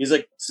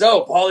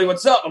 so Paulie,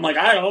 what's up? I'm like,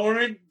 I don't know what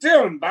you're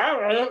doing,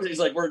 Bob. He's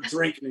like, we're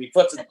drinking, and he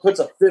puts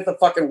a fifth of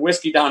fucking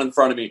whiskey down in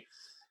front of me.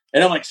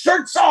 And I'm like,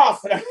 shirts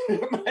off. And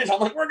I'm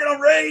like, we're going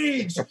to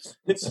rage.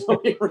 And so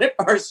we rip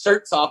our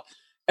shirts off.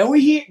 And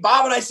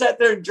Bob and I sat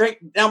there and drank.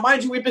 Now,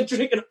 mind you, we've been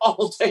drinking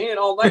all day and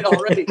all night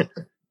already.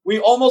 We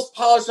almost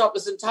polished off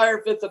this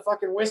entire fifth of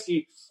fucking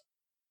whiskey.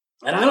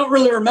 And I don't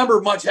really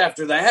remember much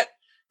after that,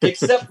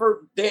 except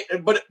for,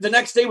 but the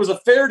next day was a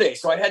fair day.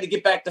 So I had to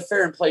get back to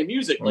fair and play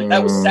music. Like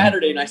that was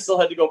Saturday, and I still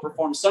had to go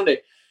perform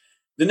Sunday.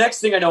 The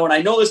next thing I know, and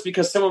I know this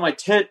because some of my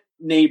tent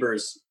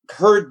neighbors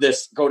heard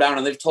this go down,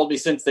 and they've told me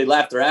since they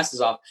laughed their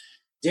asses off.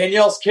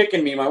 Danielle's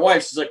kicking me. My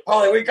wife, she's like,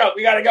 Paulie, wake up.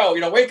 We got to go.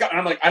 Wake up. And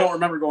I'm like, I don't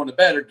remember going to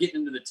bed or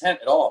getting into the tent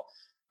at all.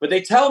 But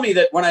they tell me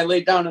that when I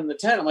laid down in the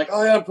tent, I'm like,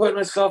 oh, yeah, I'm putting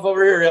myself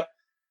over here. Yep.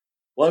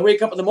 Well, I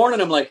wake up in the morning.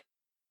 I'm like,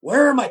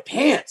 where are my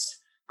pants?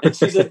 And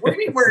she's like, what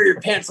do you mean, where are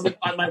your pants? I'm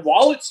like, my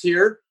wallet's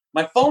here.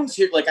 My phone's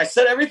here. Like, I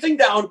set everything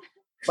down,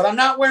 but I'm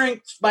not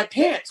wearing my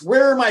pants.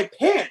 Where are my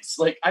pants?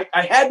 Like,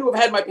 I had to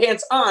have had my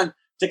pants on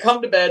to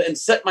come to bed and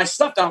set my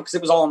stuff down because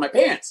it was all in my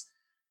pants.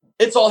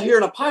 It's all here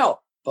in a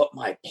pile, but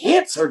my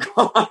pants are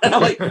gone. And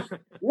I'm like,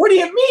 what do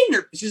you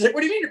mean? She's like,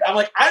 what do you mean? I'm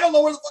like, I don't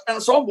know where the fuck.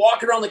 So I'm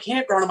walking around the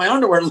campground in my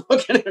underwear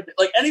looking at it.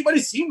 Like, anybody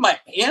seen my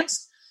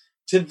pants?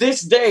 To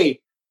this day,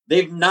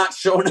 they've not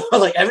shown up.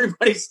 Like,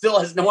 everybody still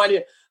has no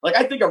idea. Like,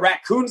 I think a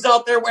raccoon's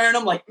out there wearing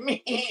them. Like,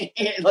 me.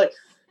 Like,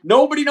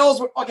 nobody knows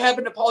what the fuck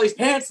happened to Paulie's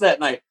pants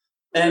that night.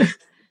 And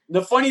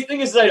the funny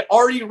thing is that I'd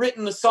already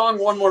written the song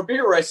One More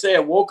Beer, where I say I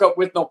woke up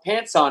with no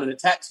pants on and a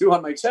tattoo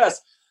on my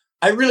chest.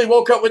 I really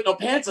woke up with no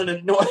pants on and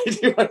had no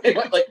idea what they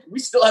went. Like, we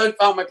still haven't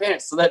found my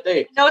pants. So that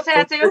day. No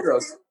tattoo?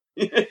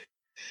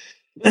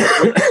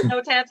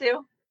 No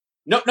tattoo?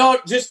 No,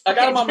 just, I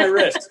got them on my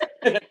wrist.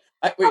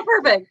 Oh,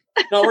 perfect.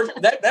 No, I'm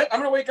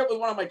going to wake up with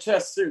one on my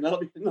chest soon. That'll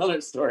be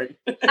another story.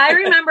 I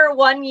remember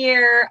one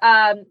year,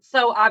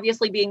 so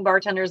obviously being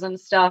bartenders and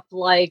stuff,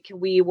 like,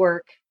 we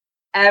work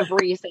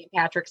every St.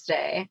 Patrick's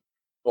Day.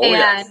 Oh, and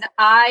yes.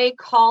 I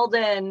called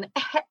in,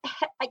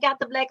 I got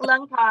the black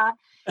lung paw,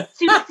 to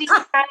see you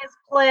guys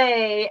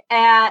play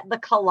at the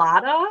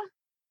Colada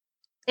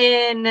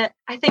in,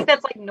 I think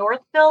that's like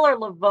Northville or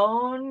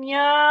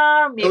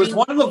Livonia. Maybe it was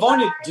one in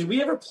Livonia. Did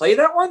we ever play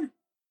that one? It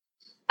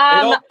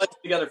all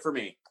put together for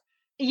me.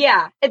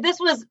 Yeah, this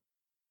was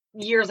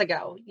years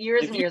ago.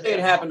 Years and years ago. If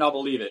it happened, I'll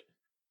believe it.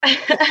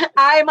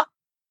 I'm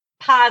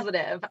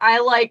positive.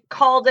 I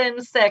called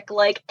in sick,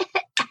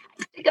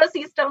 to go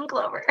see Stone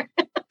Clover.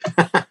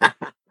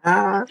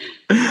 And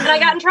I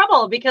got in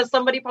trouble because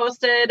somebody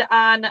posted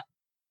on,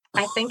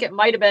 I think it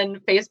might have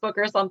been Facebook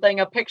or something,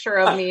 a picture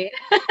of me.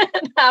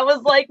 And I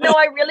was like, no,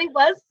 I really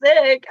was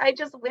sick. I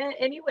just went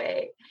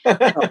anyway.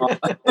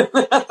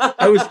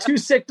 I was too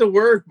sick to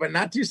work, but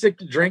not too sick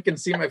to drink and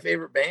see my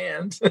favorite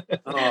band.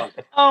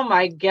 Oh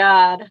my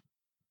God.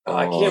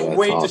 I can't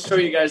wait to show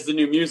you guys the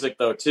new music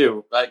though,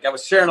 too. Like, I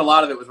was sharing a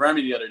lot of it with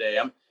Remy the other day.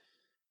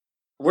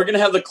 We're going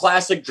to have the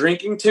classic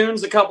drinking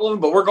tunes, a couple of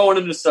them, but we're going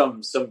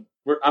into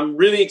I'm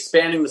really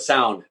expanding the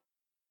sound.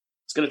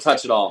 It's going to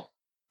touch it all.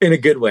 In a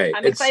good way.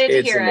 I'm excited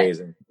to hear it. It's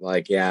amazing.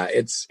 Like, yeah,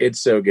 it's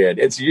so good.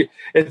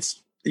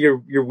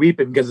 You're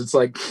weeping because it's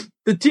like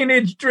the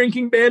teenage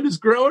drinking band is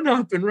growing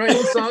up and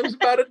writing songs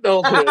about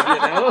adulthood,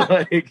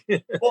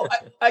 Well,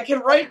 I can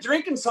write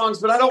drinking songs,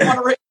 but I don't want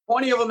to write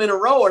 20 of them in a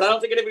row, and I don't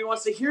think anybody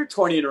wants to hear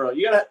 20 in a row.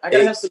 I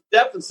gotta have some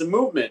depth and some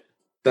movement.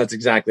 That's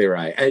exactly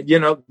right.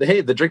 And,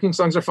 hey, the drinking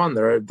songs are fun.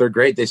 They're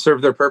great. They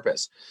serve their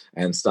purpose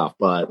and stuff.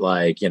 But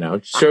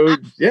show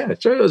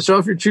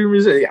off your true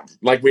music. Yeah,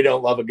 like we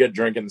don't love a good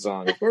drinking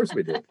song. Of course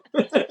we do.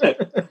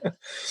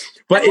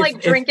 But I'm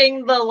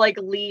drinking the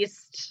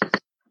least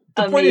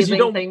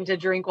amazing thing to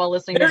drink while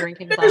listening to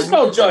drinking songs. There's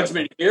no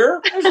judgment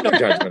here. There's no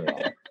judgment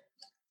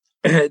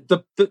at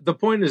all. The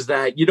point is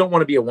that you don't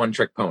want to be a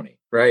one-trick pony,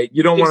 right?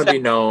 You don't want to be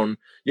known.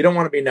 You don't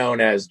want to be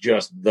known as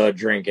just the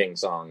drinking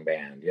song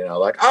band.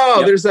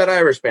 There's that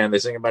Irish band. They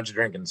sing a bunch of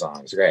drinking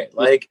songs. Great.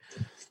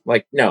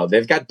 No,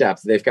 they've got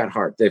depth. They've got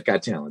heart. They've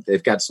got talent.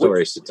 They've got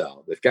stories to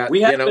tell. They've got.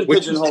 We have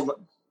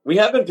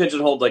been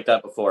pigeonholed like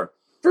that before.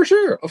 For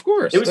sure, of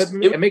course. It was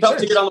makes tough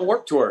sense. to get on the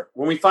Warped Tour.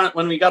 When we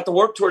got the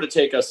Warped Tour to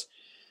take us,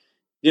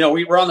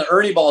 we were on the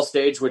Ernie Ball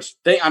stage, which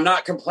I'm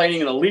not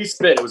complaining in the least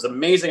bit. It was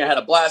amazing. I had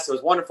a blast. It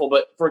was wonderful.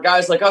 But for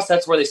guys like us,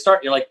 that's where they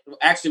start. You're like,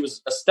 actually, it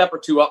was a step or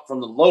two up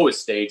from the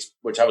lowest stage,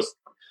 which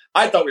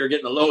I thought we were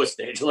getting the lowest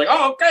stage. I'm like,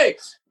 oh, okay,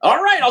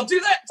 all right, I'll do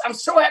that. I'm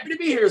so happy to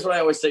be here. Is what I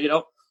always say,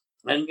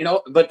 And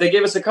but they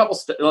gave us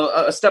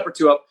a step or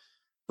two up.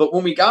 But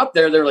when we got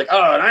there, they're like,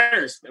 oh, an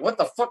Irish, what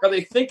the fuck are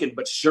they thinking?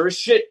 But sure as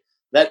shit.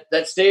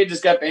 That stage has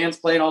got bands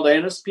playing all day,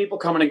 and there's people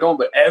coming and going.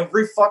 But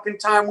every fucking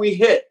time we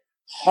hit,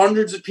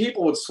 hundreds of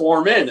people would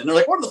swarm in, and they're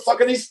like, "What the fuck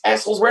are these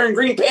assholes wearing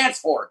green pants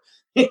for?"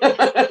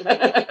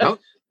 But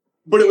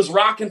it was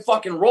rock and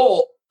fucking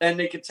roll, and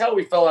they could tell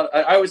we fell out.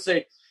 I always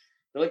say,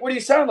 they're like, "What do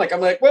you sound like?"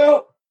 I'm like,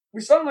 "Well,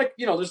 we sound like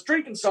there's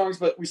drinking songs,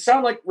 but we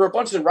sound like we're a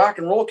bunch of rock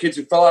and roll kids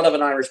who fell out of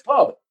an Irish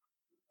pub."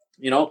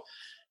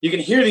 You can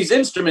hear these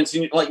instruments,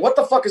 and you're like, "What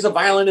the fuck is a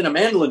violin and a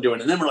mandolin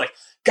doing?" And then we're like,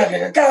 "Ga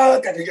ga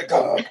ga ga ga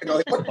ga." And you're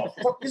like, "What the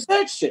fuck is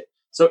that shit?"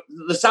 So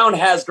the sound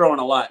has grown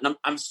a lot, and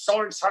I'm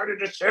so excited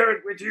to share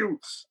it with you.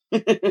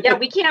 Yeah,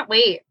 we can't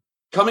wait.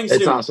 Coming soon.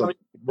 It's awesome.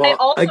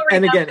 Well,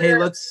 and again, hey,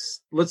 let's.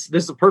 This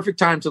is a perfect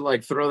time to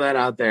throw that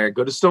out there.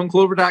 Go to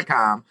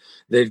stoneclover.com.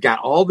 They've got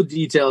all the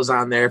details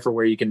on there for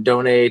where you can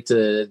donate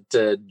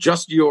to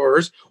just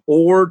yours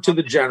or to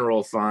the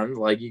general fund.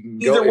 You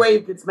can either way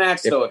it's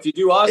matched though. If you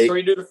do us or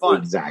you do the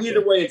fund, exactly.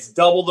 Either way it's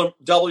double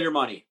your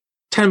money.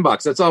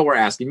 $10. That's all we're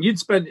asking. You'd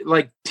spend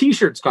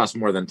t-shirts cost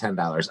more than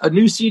 $10. A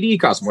new CD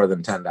costs more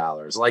than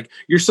 $10.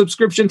 Your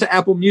subscription to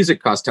Apple Music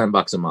costs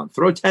 $10 a month.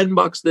 Throw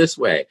 $10 this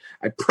way.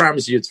 I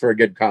promise you it's for a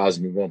good cause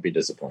and you won't be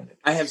disappointed.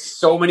 I have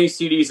so many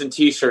CDs and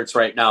t-shirts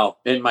right now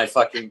in my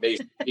fucking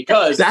basement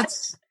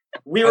because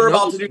we were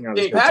about to do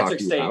St.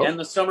 Patrick's Day and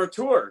the summer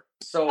tour.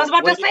 So I was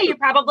about to say, you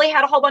probably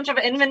had a whole bunch of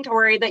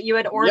inventory that you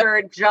had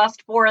ordered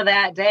just for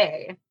that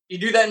day. You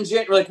do that in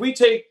January. We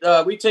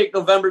take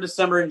November,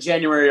 December, and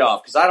January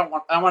off because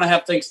I want to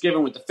have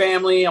Thanksgiving with the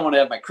family. I want to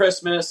have my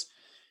Christmas,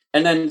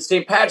 and then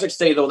St. Patrick's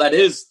Day though that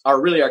is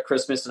our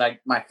Christmas, and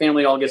my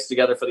family all gets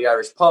together for the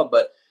Irish pub.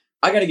 But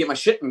I got to get my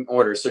shit in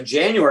order. So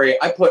January,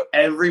 I put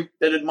every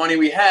bit of money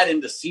we had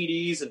into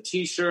CDs and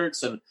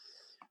T-shirts, and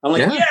I'm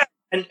like, yeah.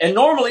 And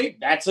normally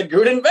that's a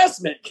good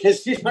investment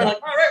because you're like,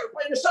 all right, we're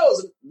playing the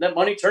shows, and that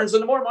money turns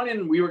into more money,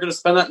 and we were going to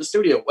spend that in the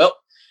studio. Well,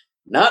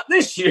 not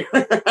this year.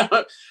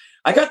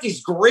 I got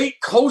these great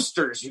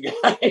coasters, you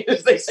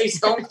guys. They say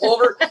Stone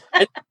Clover,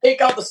 and take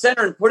out the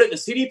center and put it in a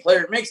CD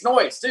player. It makes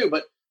noise too,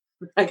 but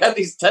I got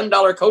these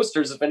 $10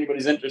 coasters if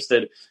anybody's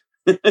interested.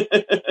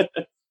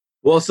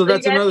 Well, so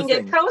that's another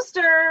thing. Get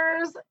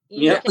coasters.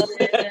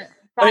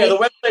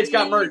 The website's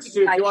got merch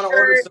too. If you want to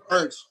order some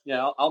merch,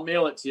 I'll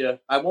mail it to you.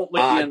 I won't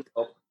lick the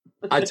envelope.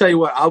 I tell you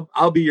what,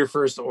 I'll be your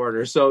first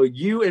order. So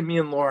you and me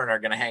and Lauren are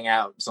going to hang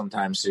out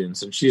sometime soon,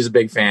 since she's a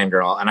big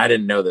fangirl, and I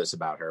didn't know this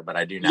about her, but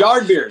I do now.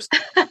 Yard beers.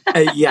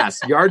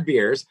 Yes, yard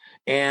beers.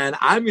 And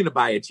I'm going to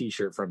buy a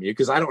T-shirt from you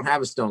because I don't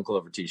have a Stone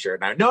Clover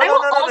T-shirt. I will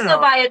also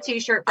buy a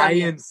T-shirt from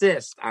you. I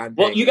insist on.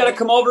 Well, you got to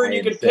come over and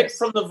you can pick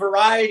from the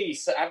variety.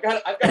 So I've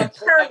got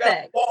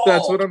perfect.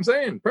 That's what I'm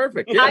saying.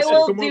 Perfect. Yes, I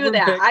will do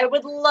that. I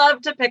would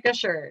love to pick a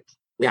shirt.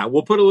 Yeah,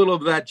 we'll put a little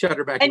of that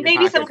cheddar back and in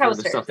your maybe pocket some coasters.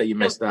 For the stuff that you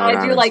missed out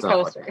on. I do like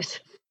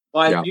coasters.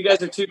 Well, you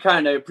guys are too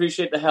kind. I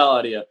appreciate the hell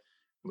out of you.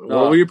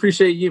 Well, we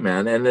appreciate you,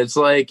 man. And it's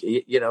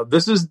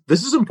this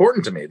is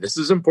important to me. This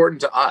is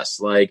important to us.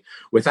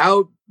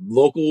 Without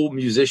local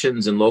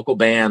musicians and local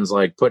bands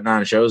putting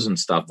on shows and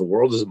stuff, the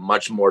world is a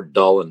much more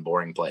dull and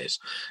boring place.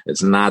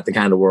 It's not the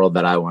kind of world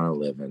that I want to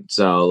live in.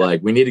 So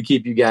we need to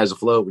keep you guys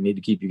afloat. We need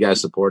to keep you guys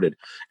supported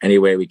any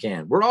way we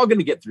can. We're all going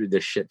to get through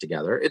this shit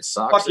together. It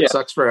sucks. It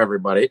sucks for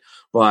everybody.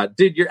 But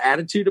dude, your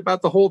attitude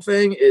about the whole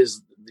thing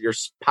is your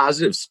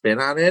positive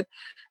spin on it.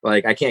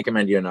 I can't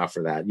commend you enough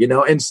for that.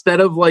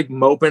 Instead of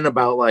moping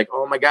about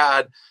oh my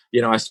God,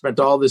 I spent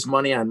all this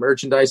money on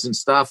merchandise and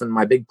stuff and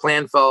my big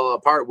plan fell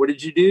apart. What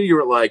did you do? You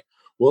were like,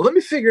 well, let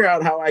me figure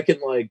out how I can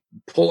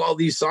pull all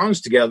these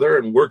songs together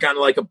and work on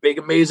a big,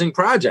 amazing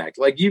project.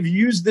 You've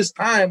used this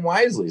time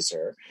wisely,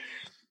 sir.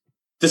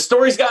 The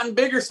story's gotten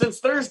bigger since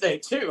Thursday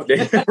too.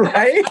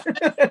 Right?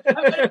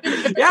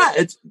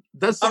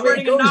 That's the way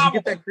it goes. You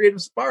get that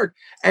creative spark.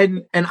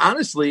 And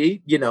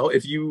honestly,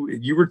 if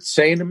you were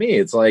saying to me,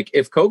 it's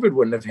if COVID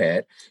wouldn't have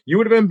hit, you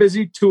would have been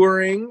busy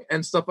touring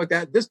and stuff like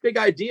that. This big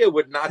idea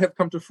would not have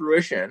come to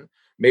fruition.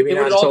 Maybe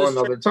not until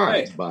another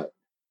time. But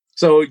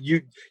so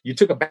you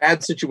took a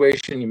bad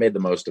situation, you made the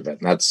most of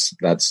it. And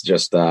that's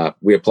just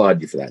we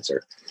applaud you for that,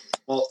 sir.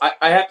 Well,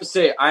 I have to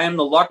say, I am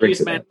the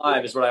luckiest man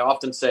alive, is what I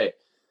often say.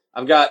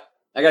 I got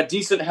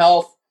decent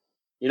health,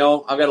 I've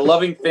got a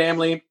loving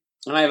family,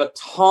 and I have a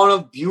ton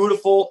of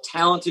beautiful,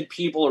 talented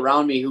people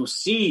around me who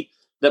see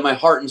that my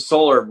heart and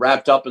soul are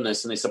wrapped up in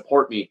this and they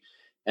support me.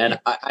 And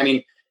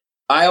I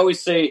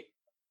always say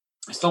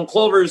Stone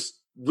Clover's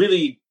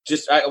really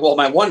just,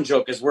 my one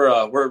joke is we're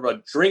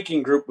a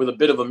drinking group with a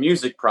bit of a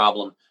music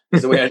problem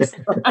is the way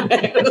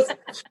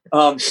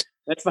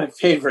that's my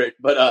favorite.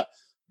 But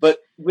But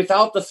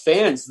without the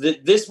fans,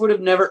 this would have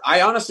never.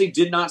 I honestly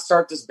did not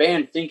start this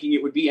band thinking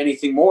it would be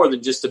anything more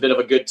than just a bit of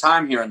a good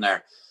time here and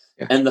there.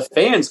 Yeah. And the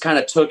fans kind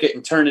of took it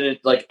and turned it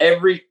like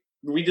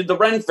we did the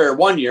Ren Fair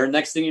one year. And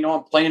next thing you know,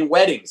 I'm playing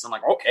weddings. I'm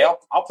like, okay,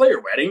 I'll play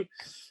your wedding.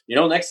 You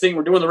know, next thing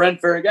we're doing the Ren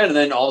Fair again. And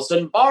then all of a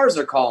sudden bars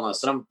are calling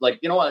us. And I'm like,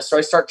 you know what? So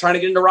I start trying to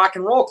get into rock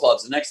and roll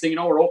clubs. The next thing you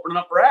know, we're opening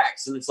up for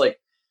acts. And it's like,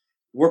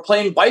 we're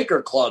playing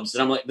biker clubs.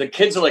 And I'm like, the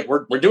kids are like,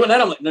 we're doing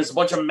that. I'm like, there's a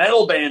bunch of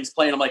metal bands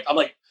playing. I'm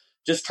like,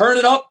 just turn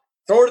it up,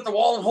 throw it at the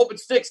wall and hope it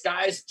sticks,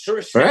 guys.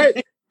 Sure.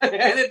 Right. And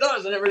it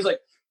does. And everybody's like,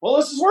 well,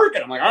 this is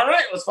working. I'm like, all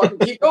right, let's fucking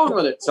keep going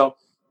with it. So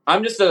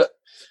I'm just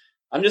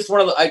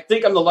one of the, I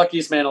think I'm the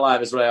luckiest man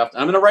alive is what I have to.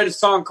 I'm going to write a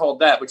song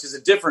called that, which is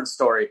a different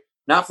story.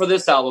 Not for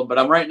this album, but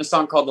I'm writing a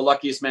song called The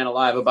Luckiest Man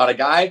Alive about a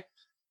guy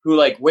who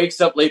like wakes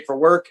up late for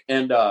work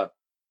and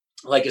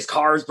like his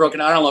car is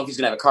broken. I don't know if he's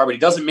going to have a car, but he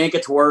doesn't make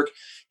it to work.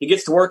 He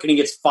gets to work and he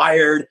gets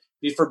fired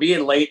for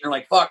being late. And they're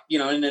like, fuck, you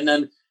know, and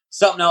then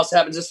something else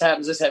happens. This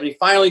happens. He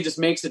finally just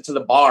makes it to the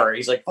bar.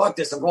 He's like, fuck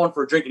this. I'm going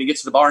for a drink. And he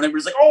gets to the bar and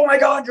everybody's like, oh my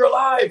God, you're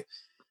alive. And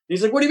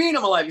he's like, what do you mean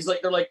I'm alive?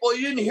 They're like, well,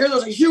 you didn't hear there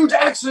was a huge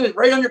accident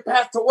right on your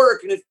path to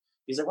work. And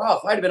he's like, wow,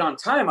 if I'd have been on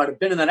time, I'd have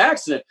been in that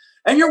accident.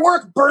 And your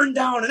work burned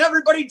down and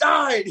everybody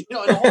died. You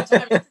know, and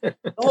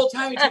the whole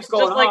time he keeps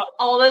going, just like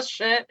all this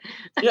shit.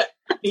 Yeah.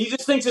 He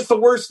just thinks it's the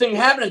worst thing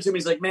happening to him.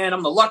 He's like, man,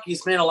 I'm the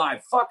luckiest man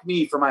alive. Fuck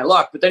me for my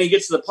luck. But then he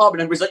gets to the pub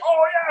and everybody's like,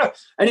 oh yeah.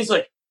 And he's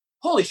like,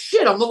 holy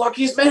shit, I'm the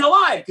luckiest man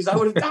alive because I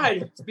would have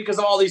died because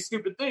of all these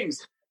stupid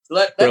things. So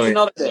that's Brilliant.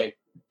 Another day.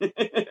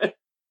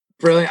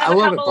 Brilliant. I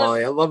love it,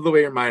 Polly. I love the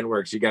way your mind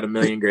works. You got a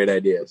million great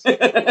ideas.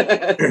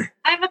 I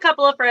have a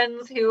couple of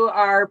friends who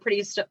are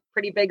pretty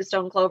big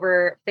Stone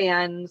Clover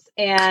fans,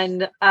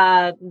 and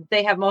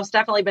they have most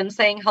definitely been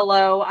saying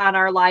hello on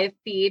our live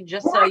feed,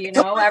 just so you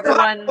know,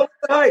 everyone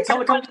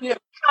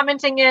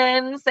commenting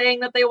in,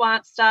 saying that they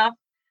want stuff.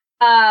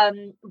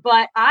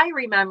 But I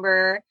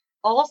remember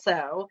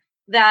also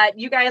that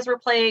you guys were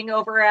playing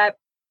over at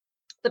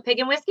the Pig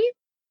and Whiskey.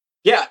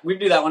 Yeah, we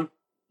do that one.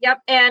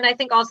 Yep, and I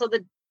think also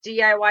the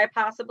DIY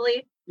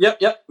possibly. Yep,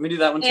 we do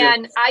that one too.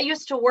 And I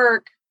used to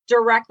work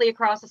directly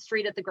across the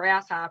street at the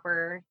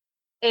Grasshopper,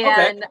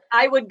 and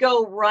I would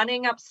go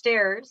running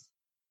upstairs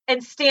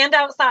and stand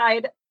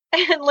outside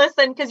and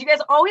listen because you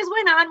guys always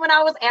went on when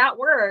I was at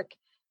work,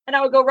 and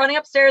I would go running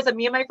upstairs and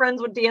me and my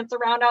friends would dance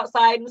around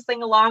outside and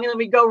sing along, and then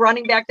we'd go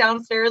running back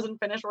downstairs and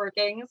finish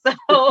working.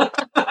 So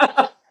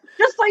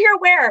just so you're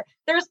aware,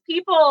 there's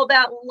people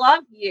that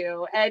love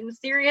you and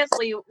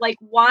seriously like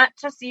want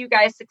to see you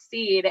guys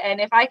succeed. And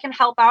if I can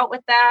help out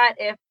with that,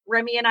 if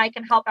Remy and I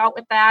can help out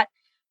with that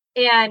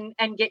and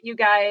get you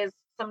guys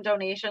some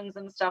donations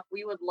and stuff,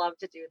 we would love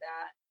to do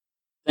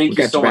that. Thank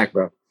you so much,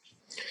 bro.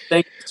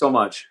 Thank you so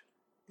much.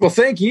 Well,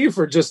 thank you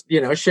for just,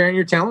 sharing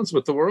your talents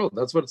with the world.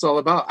 That's what it's all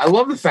about. I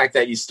love the fact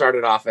that you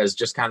started off as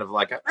just kind of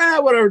like,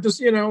 whatever,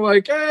 just, And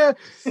like,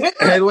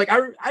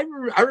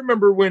 I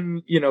remember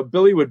when,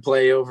 Billy would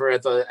play over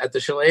at the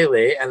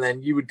Shillelagh, and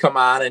then you would come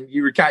on and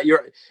you were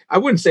I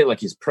wouldn't say like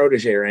he's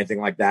protege or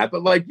anything like that,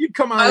 but like you'd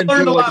come on and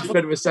do like a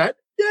bit of a set.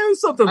 Yeah, it was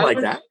something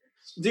like that.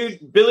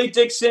 Dude, Billy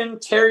Dixon,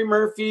 Terry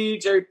Murphy,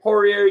 Jerry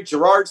Poirier,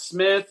 Gerard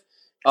Smith,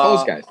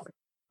 those guys,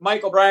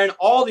 Michael Bryan,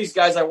 all these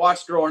guys I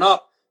watched growing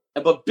up.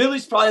 But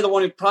Billy's probably the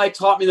one who probably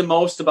taught me the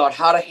most about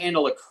how to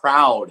handle a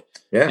crowd.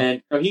 Yeah.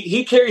 And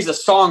he carries a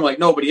song like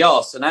nobody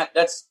else. And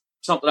that's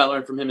something I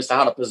learned from him as to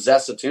how to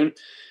possess a tune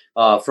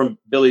from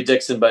Billy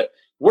Dixon. But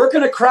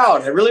working a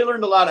crowd, I really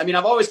learned a lot. I mean,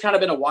 I've always kind of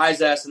been a wise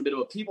ass and a bit of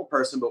a people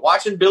person, but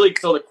watching Billy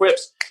kill the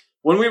quips,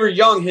 when we were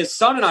young, his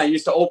son and I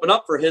used to open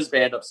up for his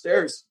band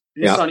upstairs.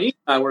 His son Ethan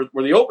and I were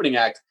the opening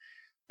act.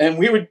 And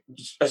we would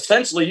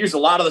essentially use a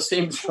lot of the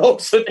same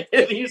jokes. And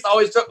he used to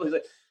always joke, he's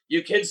like,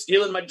 you kids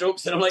stealing my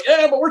jokes. And I'm like,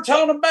 yeah, but we're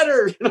telling them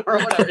better, or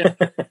whatever.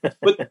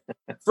 But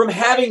from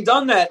having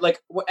done that, like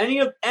any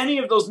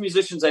of those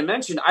musicians I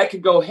mentioned, I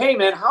could go, hey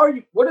man,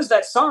 what is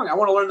that song? I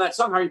want to learn that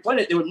song. How are you playing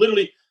it? They would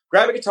literally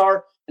grab a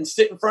guitar and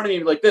sit in front of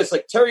me like this.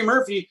 Like Terry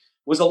Murphy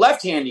was a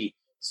left-handy.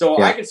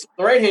 So I could sit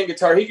the right-hand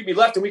guitar. He could be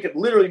left and we could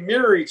literally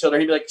mirror each other.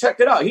 He'd be like, check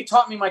it out. He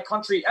taught me my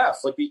country F,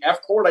 like the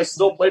F chord I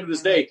still play to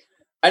this day.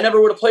 I never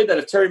would have played that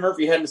if Terry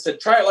Murphy hadn't said,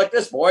 try it like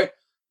this, boy.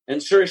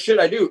 And sure as shit,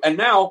 I do. And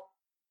now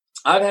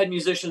I've had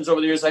musicians over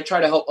the years. I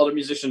try to help other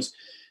musicians.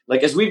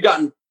 Like as we've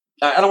gotten,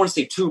 I don't want to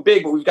say too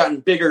big, but we've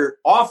gotten bigger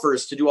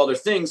offers to do other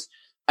things.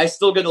 I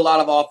still get a lot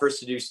of offers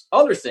to do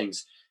other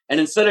things. And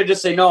instead of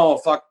just say, no,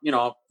 fuck,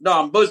 no,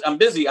 I'm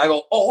busy. I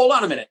go, oh, hold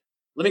on a minute.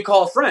 Let me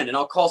call a friend and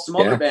I'll call some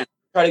other band.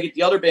 Try to get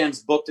the other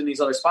bands booked in these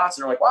other spots.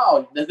 And they're like,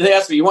 wow. They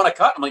ask me, you want to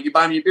cut? I'm like, you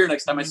buy me a beer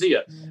next time I see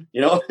you,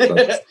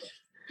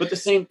 But the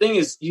same thing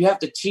is you have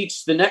to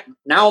teach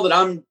now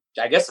that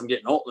I guess I'm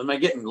getting old. Am I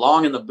getting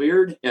long in the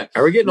beard? Yeah.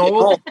 Are we getting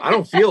old? I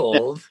don't feel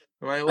old.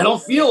 I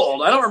don't feel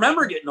old. I don't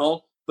remember getting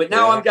old. But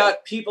now I've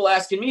got people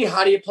asking me,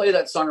 how do you play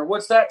that song? Or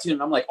what's that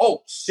tune? I'm like,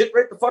 oh, sit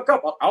right the fuck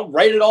up. I'll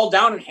write it all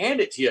down and hand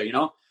it to you,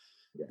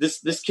 Yeah.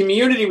 This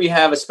community we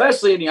have,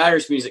 especially in the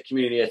Irish music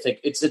community, I think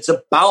it's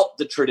about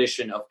the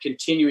tradition of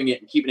continuing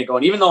it and keeping it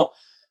going. Even though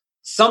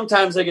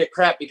sometimes I get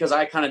crap because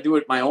I kind of do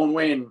it my own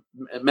way and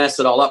mess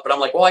it all up. But I'm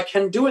like, well, I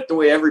can do it the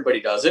way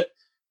everybody does it.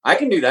 I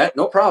can do that,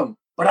 no problem.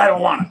 But I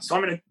don't want it, so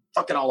I'm going to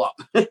fuck it all up.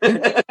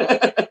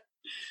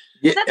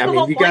 Yeah, That's I the mean,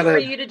 whole you point gotta. for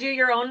you to do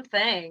your own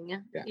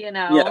thing, you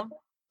know. Yeah.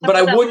 But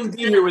I wouldn't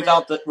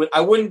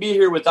be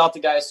here without the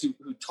guys who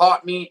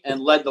taught me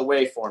and led the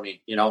way for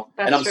me, you know.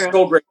 That's and I'm true.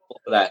 so grateful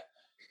for that.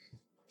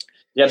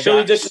 Yeah,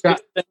 Billy Dish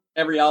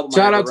every album.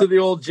 Shout out to the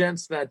old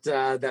gents that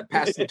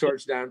passed the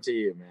torch down to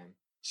you, man.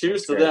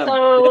 Cheers to them.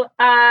 So,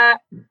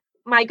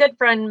 my good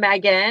friend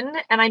Megan,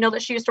 and I know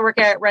that she used to work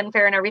at Ren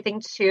Fair and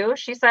everything too.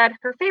 She said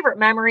her favorite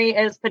memory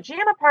is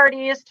pajama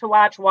parties to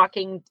watch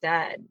Walking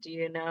Dead. Do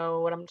you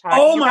know what I'm talking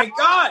about? Oh my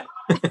God!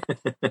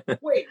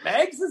 Wait,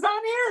 Megs is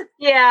on here?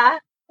 Yeah.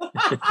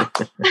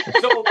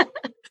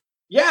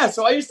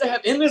 So I used to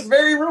have in this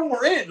very room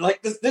we're in.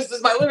 Like this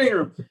is my living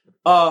room.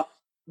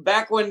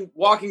 Back when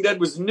Walking Dead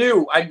was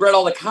new, I'd read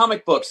all the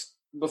comic books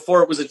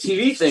before it was a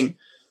TV thing,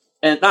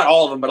 and not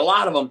all of them, but a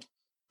lot of them.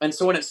 And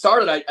so when it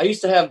started, I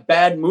used to have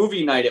bad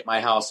movie night at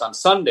my house on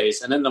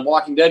Sundays. And then The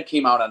Walking Dead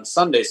came out on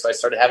Sundays. So I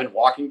started having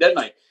Walking Dead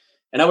night.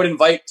 And I would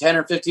invite 10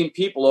 or 15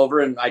 people over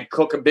and I'd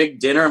cook a big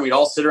dinner and we'd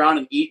all sit around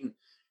and eat. And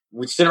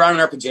we'd sit around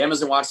in our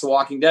pajamas and watch The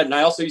Walking Dead. And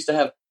I also used to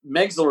have,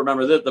 Megs will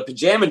remember the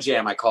pajama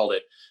jam, I called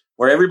it,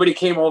 where everybody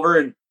came over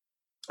and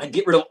I'd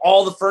get rid of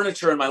all the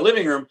furniture in my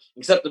living room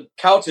except the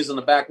couches and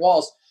the back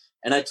walls.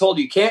 And I told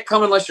you can't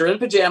come unless you're in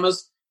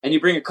pajamas. And you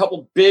bring a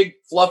couple big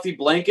fluffy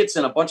blankets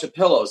and a bunch of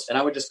pillows. And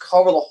I would just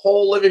cover the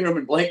whole living room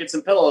in blankets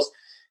and pillows.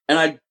 And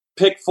I'd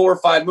pick 4 or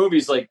 5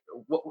 movies. Like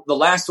the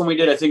last one we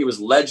did, I think it was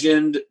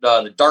Legend,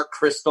 The Dark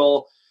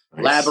Crystal,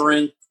 nice.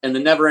 Labyrinth, and The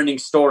Never-Ending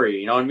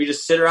Story. You know, and we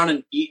just sit around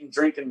and eat and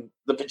drink and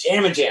the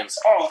pajama jams.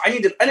 Oh, I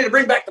need to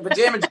bring back the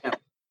pajama jam.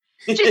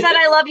 She said,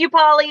 I love you,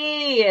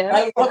 Polly.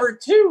 I love her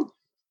too.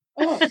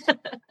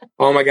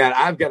 Oh my God,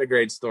 I've got a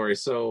great story.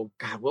 So,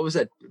 God, what was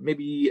that?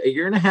 Maybe a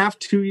year and a half,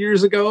 2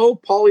 years ago,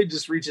 Paulie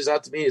just reaches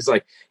out to me. He's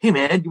like, "Hey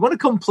man, you want to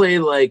come play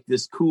like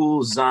this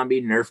cool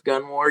zombie Nerf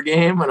gun war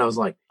game?" And I was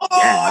like,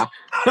 "Yeah,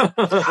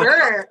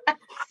 sure,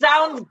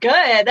 sounds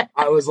good."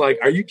 I was like,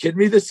 "Are you kidding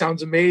me? This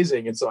sounds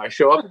amazing!" And so I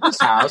show up at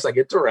this house. I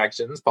get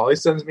directions. Paulie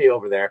sends me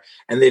over there,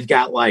 and they've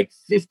got like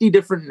 50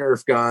 different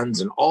Nerf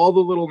guns and all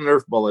the little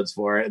Nerf bullets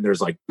for it. And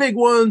there's like big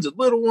ones and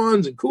little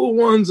ones and cool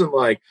ones and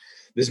like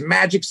this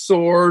magic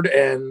sword.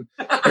 And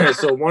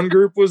so one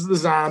group was the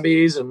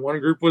zombies and one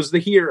group was the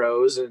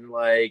heroes. And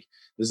like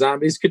the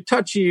zombies could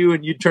touch you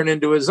and you'd turn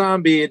into a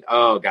zombie. And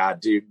oh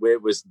God, dude,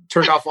 it was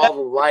turned off all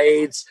the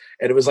lights.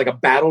 And it was like a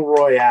battle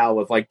royale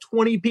with like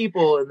 20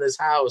 people in this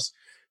house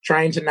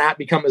trying to not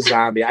become a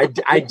zombie. I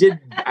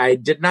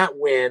did not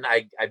win.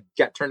 I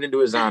got turned into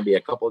a zombie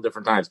a couple of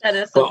different times. That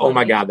is so but oh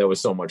my God, that was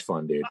so much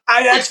fun, dude.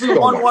 I actually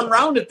won one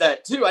round at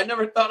that too. I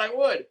never thought I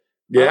would.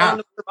 Yeah. I wound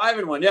up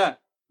surviving one. Yeah.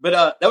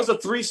 But that was a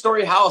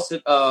 3-story house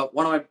at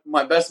one of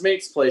my best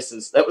mates'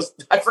 places.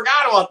 I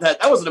forgot about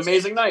that. That was an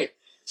amazing night.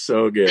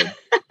 So good.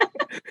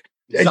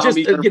 And just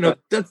you know,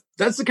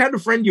 that's the kind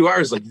of friend you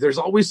are. Is like there's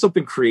always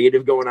something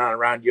creative going on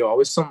around you.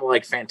 Always some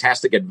like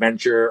fantastic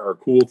adventure or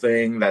cool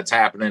thing that's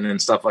happening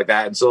and stuff like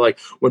that. And so like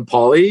when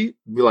Paulie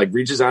like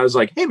reaches out, is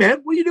like, "Hey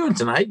man, what are you doing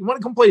tonight? You want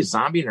to come play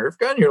zombie Nerf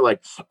gun?" You're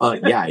like,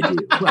 "Yeah, I do.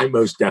 I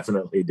most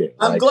definitely do."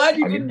 I'm like, glad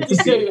you didn't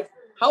just say,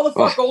 "How the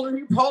fuck old are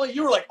you, Paulie?"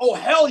 You were like, "Oh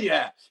hell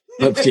yeah."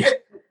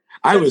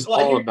 I was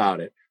like, all about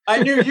it.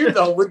 I knew you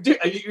though.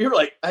 You were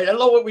like, I don't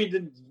know what we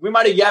did. We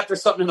might have yapped or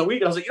something in the week.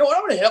 And I was like, you know what?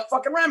 I'm going to help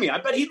fucking Remy. I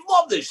bet he'd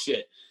love this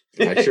shit.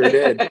 I sure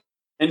did.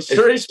 And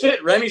sure as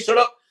shit, Remy showed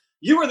up.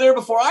 You were there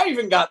before I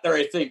even got there,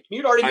 I think.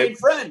 You'd already made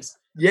friends.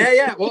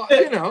 Yeah. Well,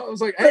 you know, I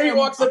was like, hey, he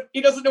walks up.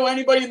 He doesn't know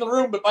anybody in the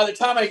room, but by the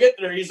time I get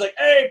there, he's like,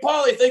 "Hey,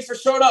 Paulie, thanks for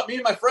showing up. Me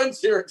and my friends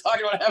here are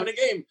talking about having a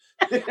game."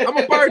 I'm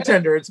a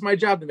bartender. It's my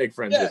job to make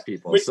friends with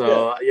people.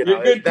 So, you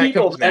know, good that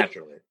people, comes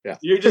naturally. Yeah.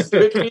 You're just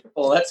good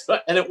people. That's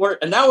what, and it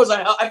worked. And that was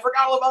I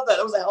forgot all about that.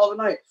 That was a hell of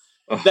a night.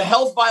 The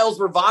health vials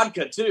were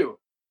vodka too.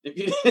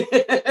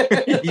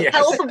 Yes.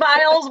 Health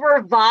vials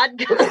were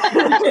vodka.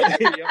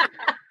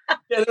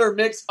 Yeah, they were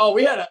mixed. Oh,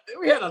 we had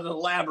an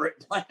elaborate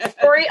plan.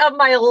 Story of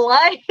my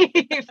life.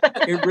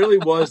 It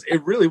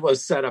really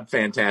was set up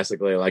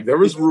fantastically. Like there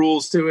was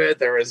rules to it.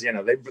 There was, you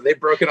know, they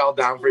broke it all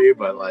down for you,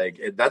 but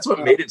like that's what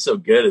made it so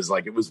good is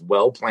like it was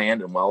well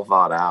planned and well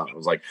thought out. I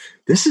was like,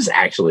 this is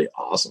actually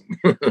awesome.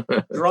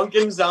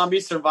 Drunken zombie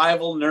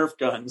survival Nerf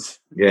guns.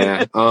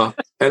 Yeah.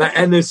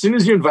 And as soon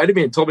as you invited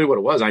me and told me what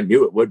it was, I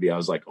knew it would be. I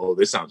was like, oh,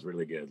 this sounds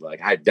really good.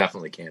 Like I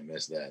definitely can't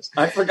miss this.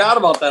 I forgot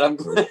about that. I'm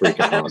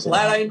awesome.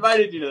 glad I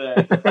invited you to that.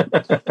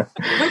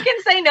 Who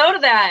can say no to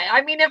that?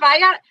 I mean,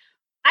 I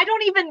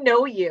don't even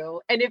know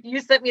you. And if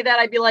you sent me that,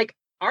 I'd be like,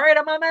 all right,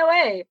 I'm on my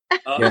way.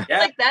 Yeah.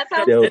 Like that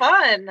sounds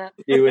fun.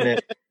 Doing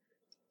it.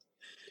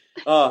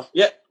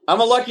 Yeah. I'm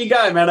a lucky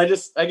guy, man. I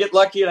get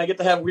lucky and I get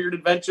to have weird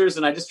adventures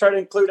and I just try to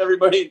include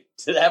everybody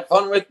to have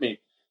fun with me.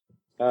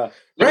 You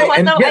know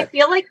what, though? I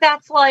feel like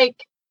that's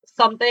like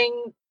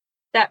something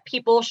that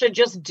people should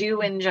just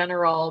do in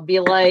general. Be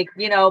like,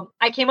 you know,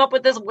 I came up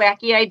with this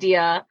wacky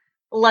idea.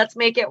 Let's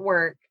make it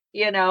work.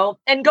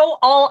 and go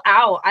all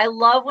out. I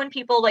love when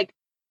people like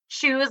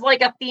choose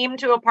like a theme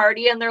to a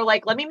party and they're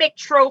like, let me make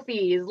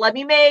trophies, let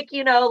me make,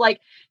 like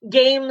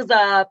games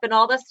up and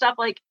all this stuff.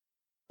 Like,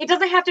 it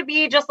doesn't have to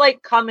be just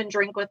like, come and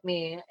drink with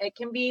me. It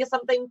can be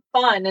something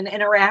fun and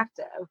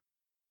interactive.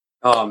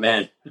 Oh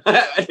man,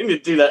 I need to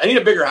do that. I need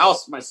a bigger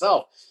house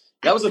myself.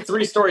 That was a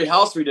 3-story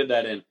house we did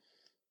that in.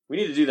 We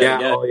need to do that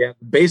again. Oh yeah.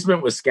 The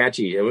basement was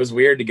sketchy. It was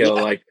weird to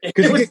go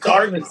because it was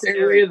dark in the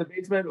stairway in the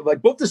basement.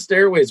 Like both the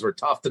stairways were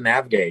tough to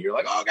navigate. You're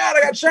like, oh god,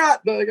 I got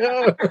shot. Like,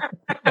 oh.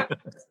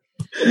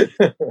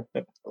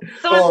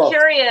 So I'm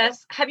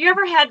curious, have you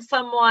ever had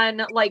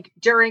someone like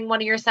during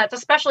one of your sets,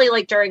 especially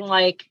like during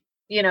like,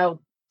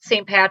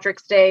 St.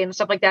 Patrick's Day and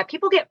stuff like that,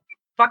 people get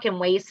fucking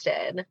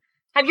wasted.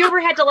 Have you ever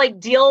had to like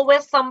deal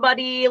with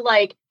somebody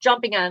like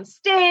jumping on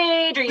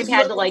stage, or you've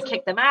had to like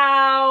kick them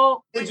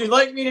out? Would you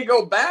like me to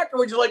go back, or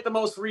would you like the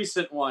most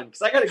recent one?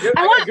 Because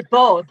I want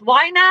both.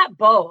 Why not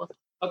both?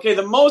 Okay,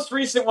 the most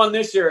recent one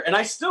this year, and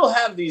I still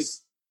have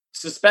these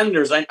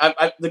suspenders.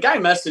 The guy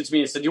messaged me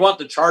and said, "You want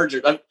the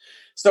charger?"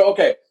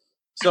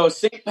 So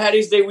St.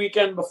 Patty's Day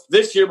weekend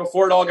this year,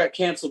 before it all got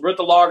canceled, we're at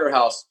the Lager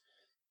House,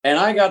 and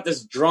I got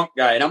this drunk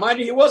guy. Now, mind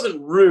you, he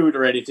wasn't rude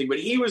or anything, but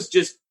he was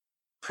just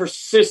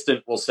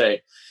persistent, we'll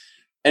say.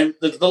 And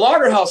the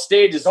Lager House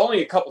stage is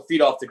only a couple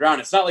feet off the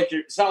ground. It's not like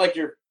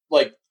you're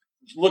like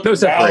looking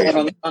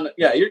down on the,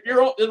 yeah.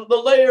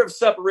 The layer of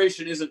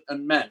separation isn't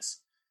immense,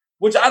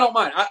 which I don't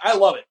mind. I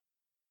love it.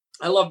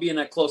 I love being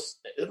that close.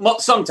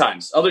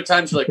 Sometimes, other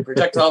times, you're like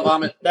projectile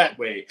vomit that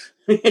way.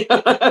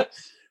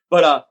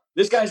 But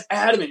this guy's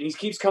adamant. He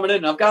keeps coming in.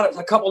 And I've got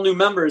a couple new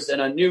members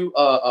and a new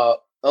a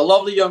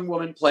lovely young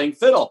woman playing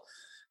fiddle.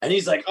 And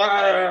he's like,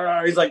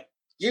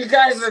 you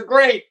guys are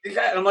great. And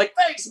I'm like,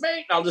 thanks,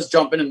 mate. And I'll just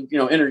jump in and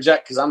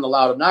interject because I'm the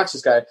loud,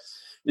 obnoxious guy. And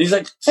he's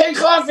like,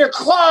 take off your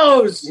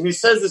clothes. And he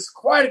says this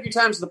quite a few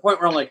times to the point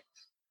where I'm like,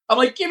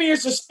 give me your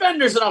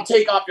suspenders and I'll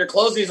take off your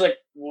clothes. And he's like,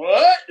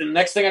 what? And the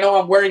next thing I know,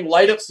 I'm wearing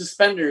light up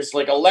suspenders,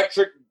 like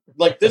electric,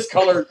 like this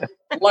color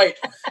light,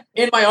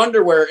 in my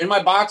underwear, in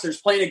my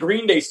boxers, playing a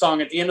Green Day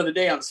song at the end of the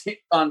day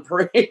on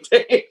parade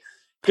day.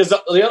 Because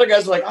the other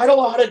guys are like, I don't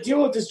know how to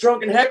deal with this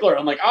drunken heckler.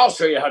 I'm like, I'll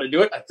show you how to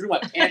do it. I threw my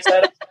pants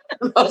at him.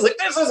 I was like,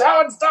 this is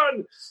how it's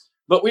done.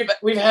 But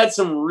I've had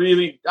some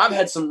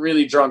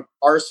really drunk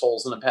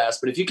arseholes in the past.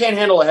 But if you can't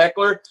handle a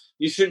heckler,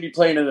 you shouldn't be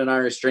playing in an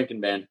Irish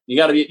drinking band. You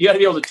got to be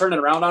able to turn it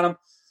around on them.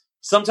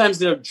 Sometimes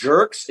they're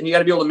jerks, and you got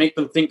to be able to make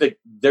them think that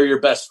they're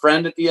your best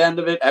friend at the end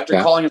of it.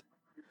 After calling them,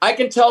 I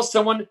can tell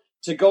someone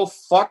to go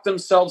fuck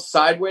themselves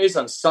sideways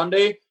on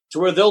Sunday to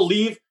where they'll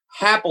leave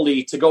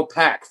happily to go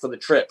pack for the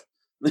trip.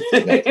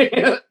 They're like,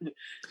 oh,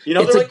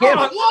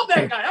 I love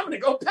that guy. I'm going to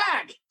go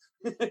pack.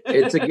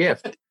 It's a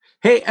gift.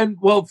 Hey, and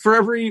well, for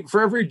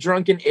every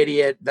drunken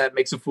idiot that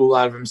makes a fool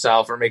out of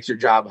himself or makes your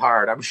job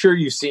hard, I'm sure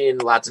you've seen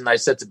lots of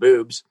nice sets of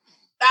boobs.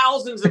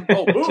 Thousands of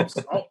boobs.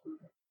 Oh,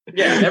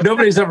 yeah,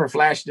 nobody's ever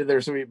flashed in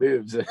their sweet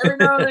boobs. Every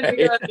now and then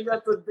you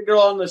got the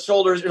girl on the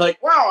shoulders. You're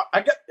like, wow,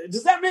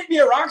 does that make me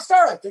a rock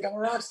star? I think I'm a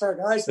rock star,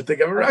 guys. I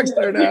think I'm a rock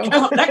star now.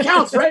 That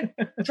counts, right?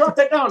 Drop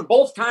that down.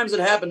 Both times it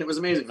happened, it was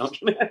amazing. No,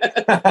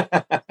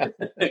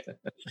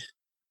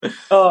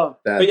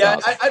 but yeah,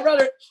 awesome. I'd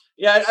rather.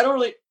 Yeah, I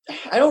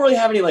don't really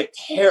have any like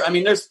hair. I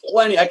mean, there's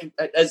plenty.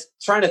 As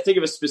trying to think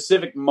of a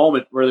specific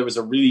moment where there was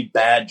a really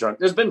bad drunk.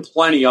 There's been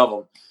plenty of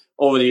them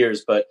over the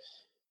years, but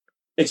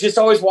it's just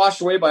always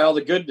washed away by all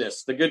the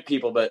goodness, the good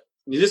people. But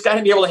you just got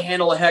to be able to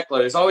handle a heckler.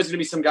 There's always going to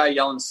be some guy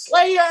yelling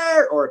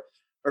Slayer or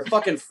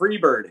fucking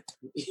Freebird.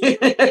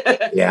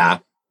 Yeah.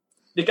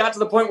 It got to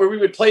the point where we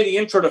would play the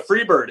intro to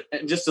Freebird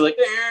and just to like,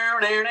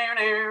 and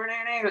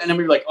then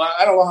we'd be like, well,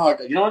 I don't know how.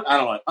 You know what? I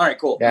don't know. All right,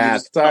 cool. Yeah,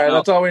 sorry,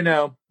 that's all we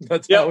know.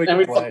 That's all we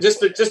can play.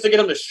 Just to get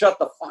them to shut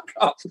the fuck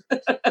up.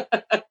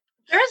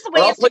 There's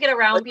ways to get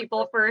around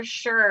people for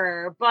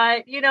sure,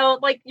 but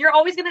like you're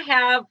always going to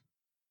have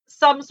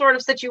some sort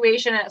of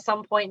situation at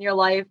some point in your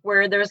life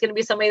where there's going to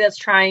be somebody that's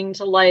trying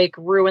to like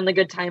ruin the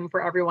good time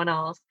for everyone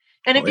else.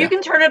 And if you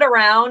can turn it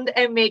around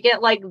and make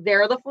it like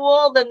they're the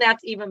fool, then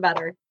that's even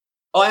better.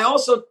 I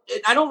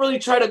don't really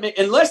try to make,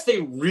 unless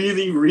they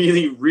really,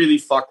 really, really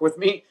fuck with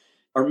me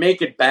or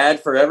make it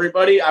bad for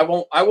everybody. I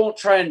won't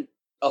try and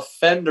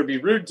offend or be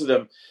rude to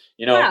them.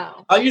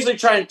 No. I'll usually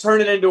try and turn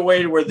it into a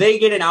way where they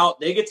get it out.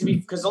 They get to be,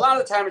 because a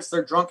lot of the time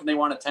they're drunk and they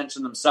want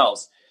attention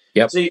themselves.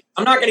 Yep. See,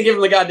 I'm not going to give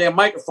them the goddamn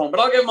microphone, but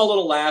I'll give them a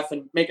little laugh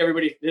and make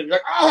everybody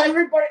like, oh,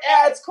 everybody,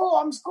 yeah, it's cool.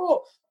 I'm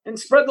cool. And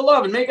spread the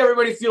love and make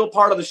everybody feel a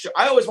part of the show.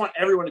 I always want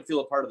everyone to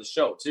feel a part of the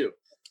show too.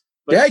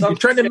 But you're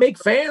trying to make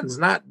fans,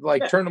 not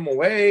like turn them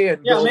away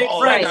and go,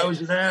 oh, that guy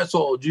was an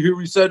asshole. Did you hear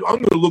what he said? I'm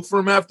going to look for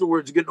him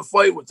afterwards and get in a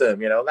fight with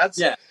him.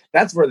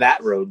 That's where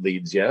that road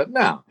leads you.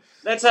 No.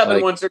 That's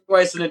happened once or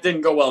twice and it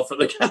didn't go well for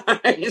the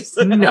guys.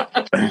 No.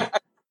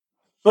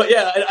 But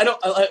yeah, I don't,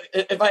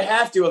 if I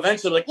have to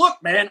eventually, like,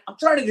 look, man, I'm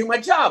trying to do my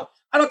job.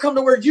 I don't come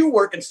to where you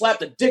work and slap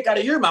the dick out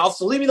of your mouth,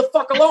 so leave me the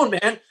fuck alone,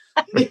 man.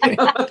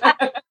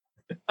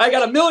 I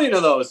got a million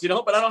of those,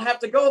 but I don't have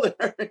to go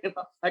there.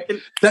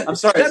 I'm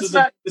sorry.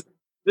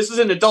 This this is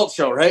an adult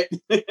show, right?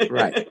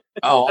 Right.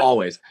 Oh,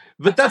 always.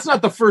 But that's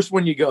not the first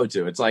one you go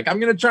to. It's like, I'm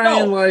going to try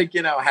and like,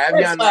 you know, have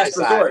you on my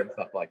side and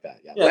stuff like that.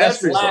 Yeah,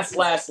 that's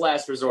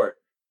last resort.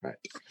 Right.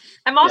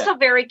 I'm also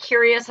very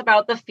curious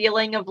about the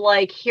feeling of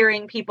like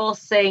hearing people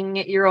sing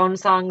your own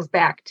songs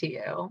back to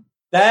you.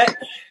 That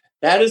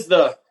is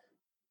the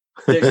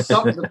first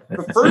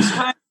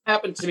time it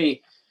happened to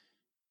me.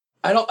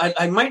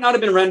 I might not